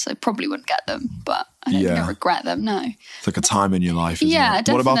canvas, I probably wouldn't get them. But I don't think I regret them, no. It's like a time in your life, isn't it?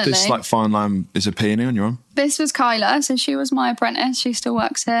 Definitely. What about this like fine line? Is it peony on your arm? This was Kyla, so she was my apprentice. She still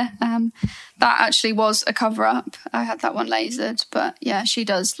works here. That actually was a cover-up. I had that one lasered. But yeah, she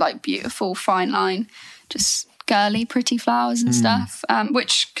does like beautiful fine line, just girly, pretty flowers and stuff.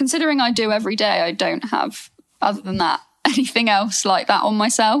 Which, considering I do every day, I don't have, other than that, anything else like that on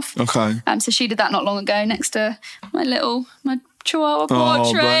myself. Okay. So she did that not long ago next to my Chihuahua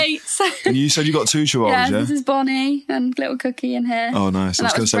portraits. And you said you got two Chihuahuas, yeah? This is Bonnie and little Cookie in here. Oh, nice. I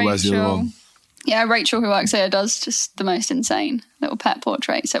was going to say, where's the other one? Yeah, Rachel, who works here, does just the most insane little pet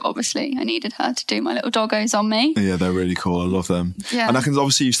portrait. So obviously I needed her to do my little doggos on me. Yeah, they're really cool. I love them. Yeah. And I can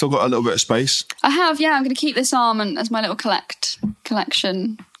obviously, you've still got a little bit of space. I have, yeah. I'm going to keep this arm as my little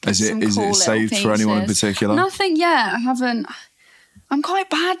collection. Is it saved for anyone in particular? Nothing yet. I haven't. I'm quite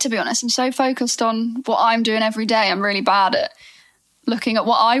bad, to be honest. I'm so focused on what I'm doing every day. I'm really bad at looking at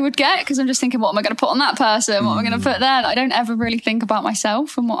what I would get, because I'm just thinking, what am I going to put on that person? What am I going to put there? I don't ever really think about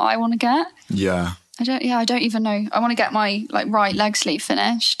myself and what I want to get. Yeah. I don't even know. I want to get my right leg sleeve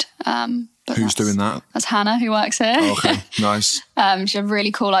finished. Who's doing that? That's Hannah, who works here. Oh, okay, nice. She had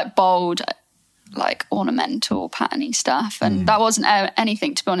really cool, bold, ornamental, patterny stuff. And that wasn't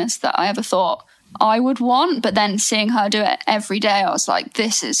anything, to be honest, that I ever thought I would want. But then seeing her do it every day, I was like,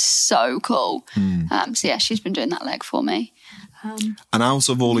 this is so cool. So yeah, she's been doing that leg for me. And out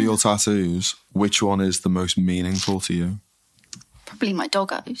of all of your tattoos, which one is the most meaningful to you? Probably my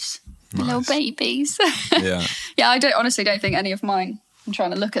doggos. Nice. The little babies. Yeah. Yeah, I honestly don't think any of mine, I'm trying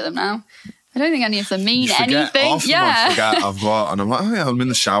to look at them now, I don't think any of them mean anything. I forget I've got, and I'm like, oh yeah, I'm in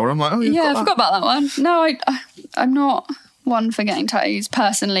the shower. I'm like, oh yeah, I forgot about that one. No, I'm not one for getting tattoos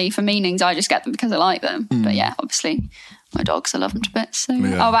personally for meanings. I just get them because I like them. But yeah, obviously my dogs, I love them to bits. So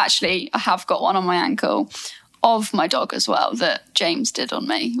yeah. I have got one on my ankle of my dog as well that James did on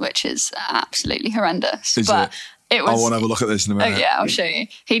me, which is absolutely horrendous. It was, I want to have a look at this in a minute. Oh yeah, I'll show you.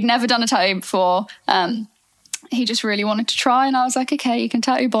 He'd never done a tattoo before. He just really wanted to try, and I was like, okay, you can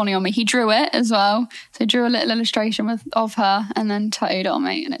tattoo Bonnie on me. He drew it as well. So he drew a little illustration of her and then tattooed it on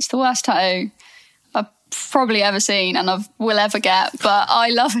me. And it's the worst tattoo I've probably ever seen and will ever get, but I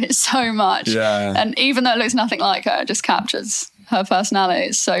love it so much. Yeah. And even though it looks nothing like her, it just captures her personality.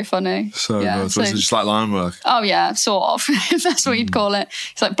 It's so funny. So good. So it's just like line work? Oh yeah, sort of, if that's what you'd call it.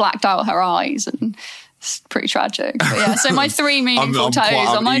 It's blacked out her eyes and it's pretty tragic. But yeah, so my 3 meaningful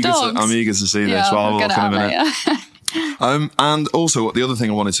tattoos on my dogs. I'm eager to see this. Well, I'll look in a minute. And also, the other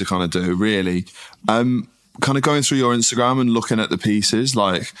thing I wanted to kind of do, really, kind of going through your Instagram and looking at the pieces,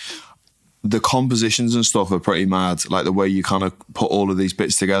 the compositions and stuff are pretty mad, the way you kind of put all of these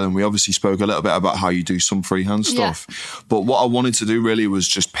bits together. And we obviously spoke a little bit about how you do some freehand stuff. Yeah. But what I wanted to do really was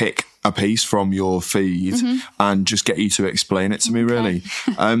just pick a piece from your feed and just get you to explain it to me, really.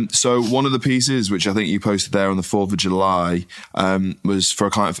 So one of the pieces, which I think you posted there on the 4th of July, was for a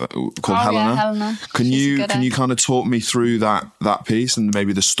client called Helena. Yeah, Helena. Can you kind of talk me through that piece and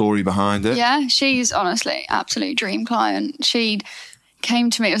maybe the story behind it? Yeah, she's honestly absolute dream client. She'd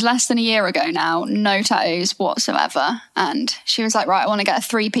came to me, it was less than a year ago now, no tattoos whatsoever, and she was like, right, I want to get a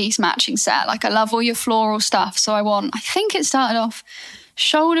 3-piece matching set. I love all your floral stuff, so I think it started off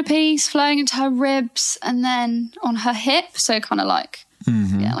shoulder piece flowing into her ribs and then on her hip, so kind of like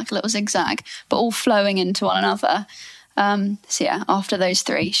a little zigzag, but all flowing into one another. So yeah, after those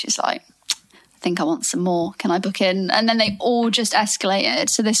 3, she's like, I think I want some more. Can I book in? And then they all just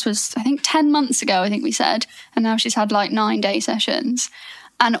escalated. So this was, I think, 10 months ago, I think we said. And now she's had 9-day sessions.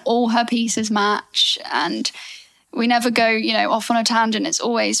 And all her pieces match. And we never go, off on a tangent. It's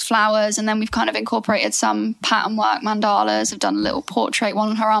always flowers. And then we've kind of incorporated some pattern work, mandalas. I've done a little portrait one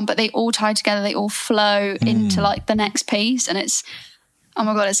on her arm. But they all tie together. They all flow into the next piece. And it's, oh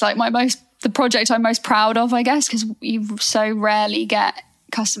my God, it's the project I'm most proud of, I guess. Because you so rarely get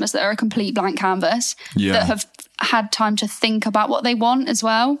customers that are a complete blank canvas that have had time to think about what they want as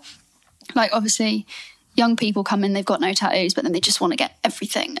well. Obviously young people come in, they've got no tattoos, but then they just want to get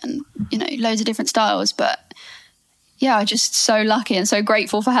everything and loads of different styles. But yeah, I'm just so lucky and so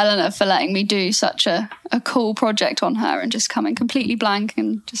grateful for Helena for letting me do such a cool project on her and just coming completely blank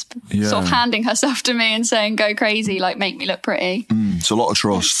and just sort of handing herself to me and saying, go crazy, make me look pretty. It's a lot of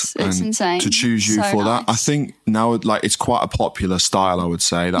trust. It's insane. To choose you for that. I think now it's quite a popular style, I would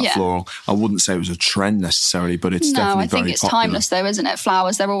say, that floral. I wouldn't say it was a trend necessarily, but it's definitely very popular. No, I think it's timeless though, isn't it?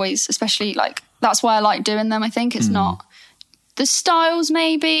 Flowers, they're always, especially that's why I like doing them. I think it's not the styles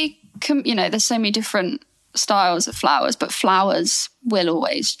maybe, there's so many different styles of flowers, but flowers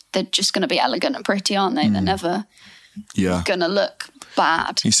they're just going to be elegant and pretty, aren't they? They're never going to look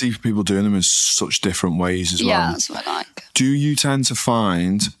bad. You see people doing them in such different ways as well. Yeah, that's what I like. Do you tend to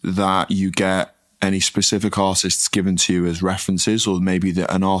find that you get any specific artists given to you as references, or maybe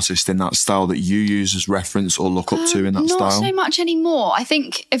an artist in that style that you use as reference or look up to in that style? Not so much anymore. I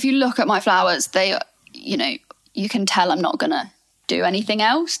think if you look at my flowers, they, you can tell I'm not going to do anything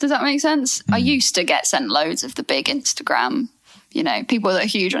else. Does that make sense? I used to get sent loads of the big Instagram, people that are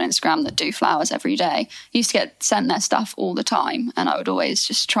huge on Instagram that do flowers every day. Used to get sent their stuff all the time, and I would always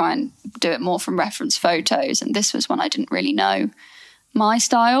just try and do it more from reference photos. And this was when I didn't really know my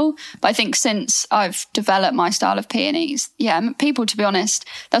style. But I think since I've developed my style of peonies, people, to be honest,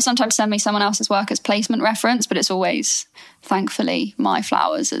 they'll sometimes send me someone else's work as placement reference, but it's always, thankfully, my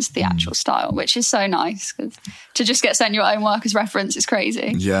flowers as the actual style, which is so nice, because to just get sent your own work as reference is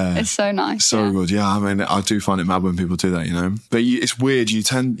crazy. Yeah. It's so nice. So good. Yeah, I mean, I do find it mad when people do that, you know. But it's weird. You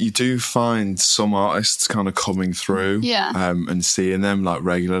do find some artists kind of coming through and seeing them like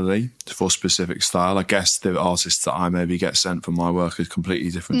regularly for specific style. I guess the artists that I maybe get sent for my work is completely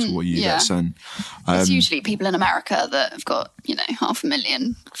different to what you get sent. It's usually people in America that have got,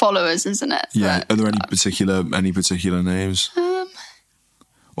 500,000 followers, isn't it? Yeah. Are there any particular names?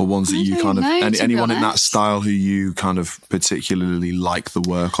 Or ones that you kind of anyone in that style who you kind of particularly like the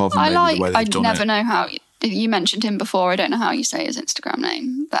work of? And the way they've done never know how you mentioned him before. I don't know how you say his Instagram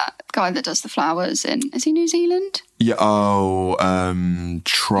name. That guy that does the flowers is he New Zealand? Yeah.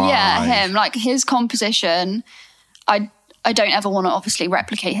 Try. Yeah, him. Like his composition. I don't ever want to obviously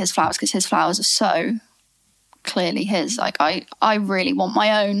replicate his flowers because his flowers are so clearly his. Like I really want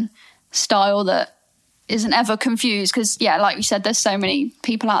my own style that isn't ever confused, because like you said, there's so many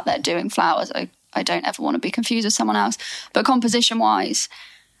people out there doing flowers. I don't ever want to be confused with someone else. But composition wise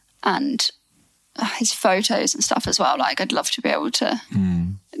and his photos and stuff as well, like I'd love to be able to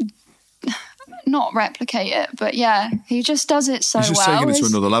not replicate it, but he just does it so well. He's just taking it to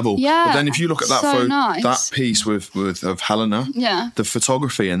another level. Yeah, but then if you look at that so nice. that piece of Helena, the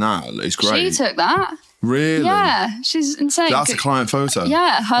photography in that is great. She took that. Really? Yeah, she's insane. That's a client photo?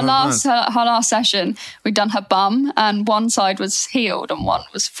 Yeah, her last session, we'd done her bum and one side was healed and one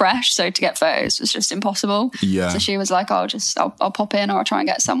was fresh, so to get photos was just impossible. Yeah. So she was like, I'll pop in or I'll try and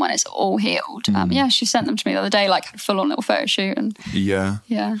get someone, it's all healed. She sent them to me the other day, like had a full-on little photo shoot. And yeah.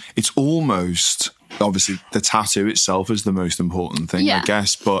 It's almost, obviously the tattoo itself is the most important thing, I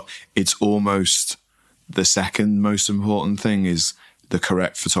guess, but it's almost the second most important thing is the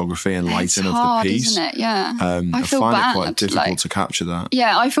correct photography and lighting of the piece. Isn't it? Yeah. I find it quite difficult to capture that.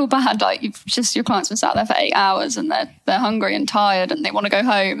 Yeah, I feel bad. Like your clients been sat there for 8 hours and they're hungry and tired and they want to go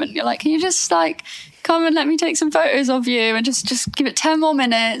home, and you're like, can you just like come and let me take some photos of you and just give it 10 more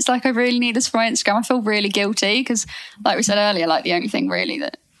minutes? Like I really need this for my Instagram. I feel really guilty because, like we said earlier, like the only thing really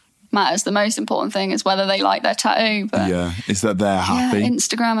that matters, the most important thing is whether they like their tattoo. But is that they're happy.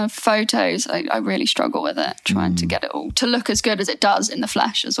 Instagram and photos, I really struggle with it, trying to get it all to look as good as it does in the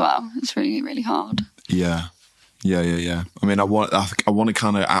flesh as well. It's really, really hard. Yeah. I mean, I wanted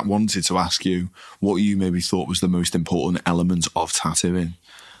to ask you what you maybe thought was the most important element of tattooing.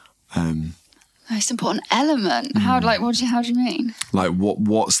 Most important element? How do you mean? Like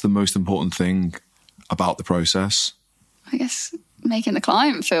what's the most important thing about the process? I guess making the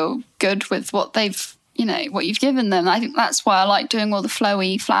client feel good with what they've, what you've given them. I think that's why I like doing all the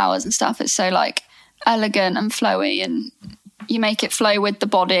flowy flowers and stuff. It's so like elegant and flowy, and you make it flow with the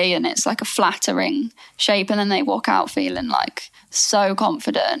body and it's like a flattering shape, and then they walk out feeling like so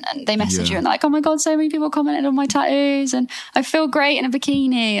confident, and they message you and like, oh my God, so many people commented on my tattoos and I feel great in a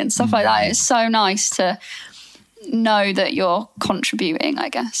bikini and stuff like that. It's so nice to know that you're contributing, I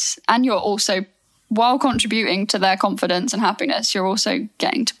guess. And you're also, while contributing to their confidence and happiness, you're also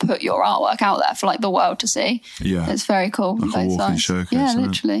getting to put your artwork out there for like the world to see. Yeah. It's very cool. Like a walking showcase. Yeah,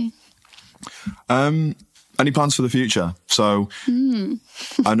 literally. Any plans for the future? So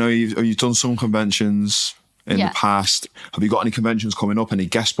I know you've done some conventions in the past. Have you got any conventions coming up? Any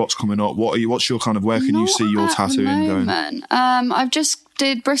guest spots coming up? What's your kind of, where can you see your tattooing going? I've just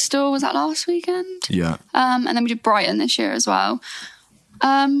did Bristol, was that last weekend? Yeah. And then we did Brighton this year as well.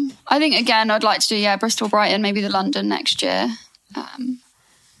 I think again I'd like to do Bristol, Brighton, maybe the London next year. I'm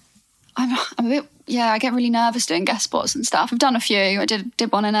a bit I get really nervous doing guest spots and stuff. I've done a few. I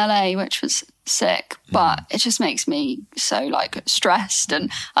did one in LA, which was sick, but it just makes me so like stressed, and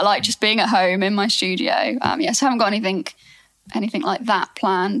I like just being at home in my studio. So I haven't got anything like that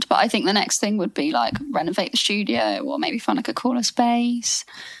planned, but I think the next thing would be like renovate the studio or maybe find like a cooler space.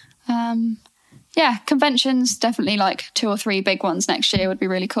 Conventions, definitely like 2 or 3 big ones next year would be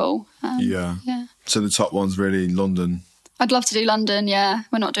really cool. So the top one's really London. I'd love to do London, yeah.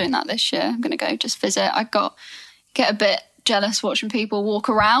 We're not doing that this year. I'm going to go just visit. Get a bit jealous watching people walk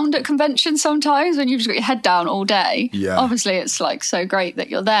around at conventions sometimes when you've just got your head down all day. Yeah. Obviously, it's like so great that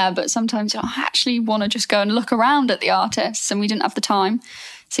you're there, but sometimes I actually want to just go and look around at the artists, and we didn't have the time.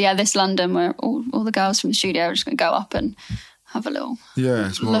 So this London, where all the girls from the studio are just going to go up and have a little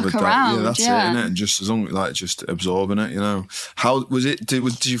it's more look of a around. Yeah, that's it, isn't it? And just as long as like just absorbing it, How was it?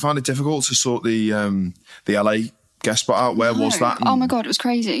 Did you find it difficult to sort the LA guest spot out? Where was that? Oh my God, it was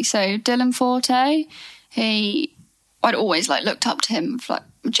crazy. So Dylan Forte, I'd always like looked up to him for like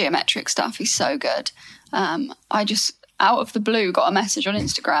geometric stuff. He's so good. I out of the blue got a message on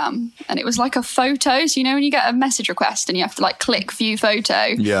Instagram, and it was like a photo. So, you know, when you get a message request and you have to like click view photo.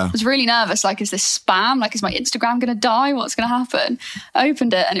 Yeah. I was really nervous. Like, is this spam? Like, is my Instagram going to die? What's going to happen? I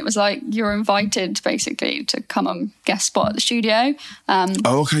opened it and it was like, you're invited basically to come and guest spot at the studio.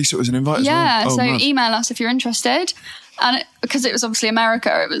 Okay. So it was an invite as well? Yeah. So nice. Email us if you're interested. And because it was obviously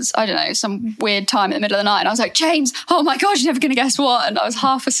America, it was, I don't know, some weird time in the middle of the night. And I was like, James, oh my God, you're never going to guess what. And I was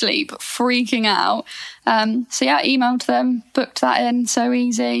half asleep, freaking out. So yeah, emailed them, booked that in, so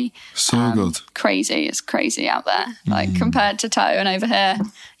easy. So good. Crazy. It's crazy out there. Like compared to tattooing over here.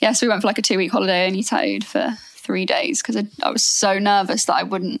 Yeah, so we went for like a 2-week holiday and he tattooed for 3 days because I was so nervous that I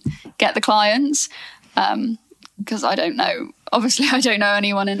wouldn't get the clients. Because I don't know. Obviously, I don't know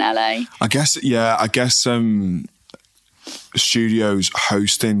anyone in LA. I guess studios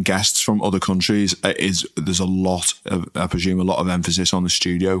hosting guests from other countries there's a lot of, I presume, a lot of emphasis on the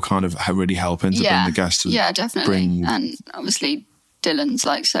studio kind of really helping to bring the guests. Yeah, definitely. And obviously Dylan's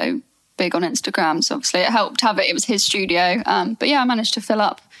like so big on Instagram, so obviously it helped have it. It was his studio. But yeah, I managed to fill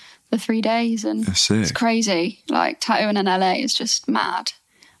up the 3 days and it's crazy. Like tattooing in LA is just mad.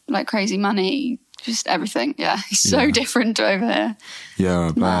 Like crazy money, just everything. Yeah, it's so different to over here.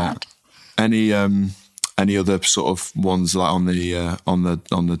 Yeah, mad. Any other sort of ones like on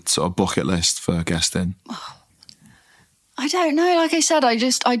the sort of bucket list for guesting? I don't know. Like I said, I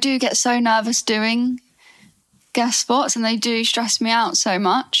do get so nervous doing guest spots, and they do stress me out so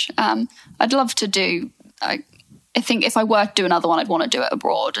much. I'd love to do. I think if I were to do another one, I'd want to do it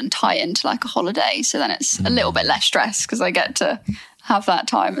abroad and tie it into like a holiday. So then it's a little bit less stress because I get to have that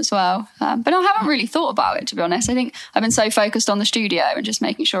time as well. But I haven't really thought about it, to be honest. I think I've been so focused on the studio and just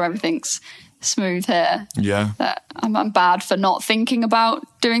making sure everything's smooth here. Yeah. That I'm bad for not thinking about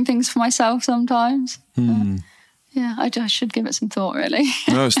doing things for myself sometimes. Yeah, I should give it some thought, really.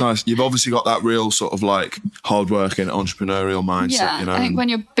 No, it's nice. You've obviously got that real sort of like hard-working, entrepreneurial mindset, yeah, you know. I think when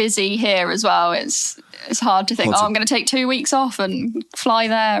you're busy here as well, it's hard to think, I'm going to take 2 weeks off and fly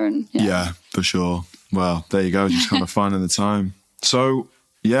there. And yeah, for sure. Well, there you go, just kind of finding the time. So,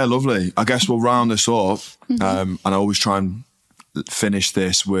 yeah, lovely. I guess we'll round this up. And I always try and finish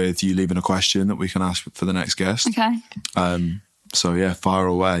this with you leaving a question that we can ask for the next guest. Okay. So yeah, fire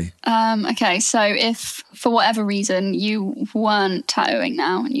away. Okay, so if for whatever reason you weren't tattooing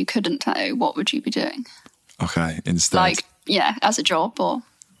now and you couldn't tattoo, what would you be doing? Okay, instead. Like, yeah, as a job or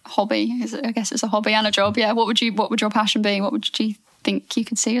hobby. I guess it's a hobby and a job. Yeah. What would your passion be? What would you think you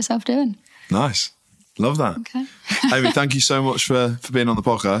could see yourself doing? Nice. Love that. Okay. Amy, thank you so much for being on the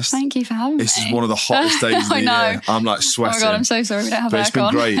podcast. Thank you for having me. This is one of the hottest days of the year. I'm like sweating. Oh my God, I'm so sorry we don't have aircon. It's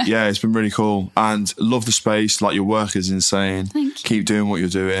been great. Yeah, it's been really cool. And love the space. Like, your work is insane. Thank you. Keep doing what you're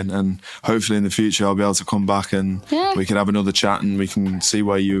doing. And hopefully in the future I'll be able to come back and we can have another chat and we can see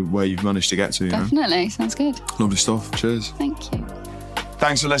where you've managed to get to. Definitely. Sounds good. Lovely stuff. Cheers. Thank you.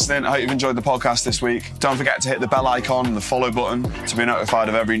 Thanks for listening. I hope you've enjoyed the podcast this week. Don't forget to hit the bell icon and the follow button to be notified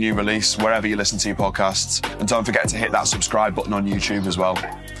of every new release wherever you listen to your podcasts. And don't forget to hit that subscribe button on YouTube as well.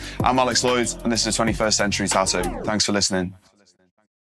 I'm Alex Lloyd, and this is 21st Century Tattoo. Thanks for listening.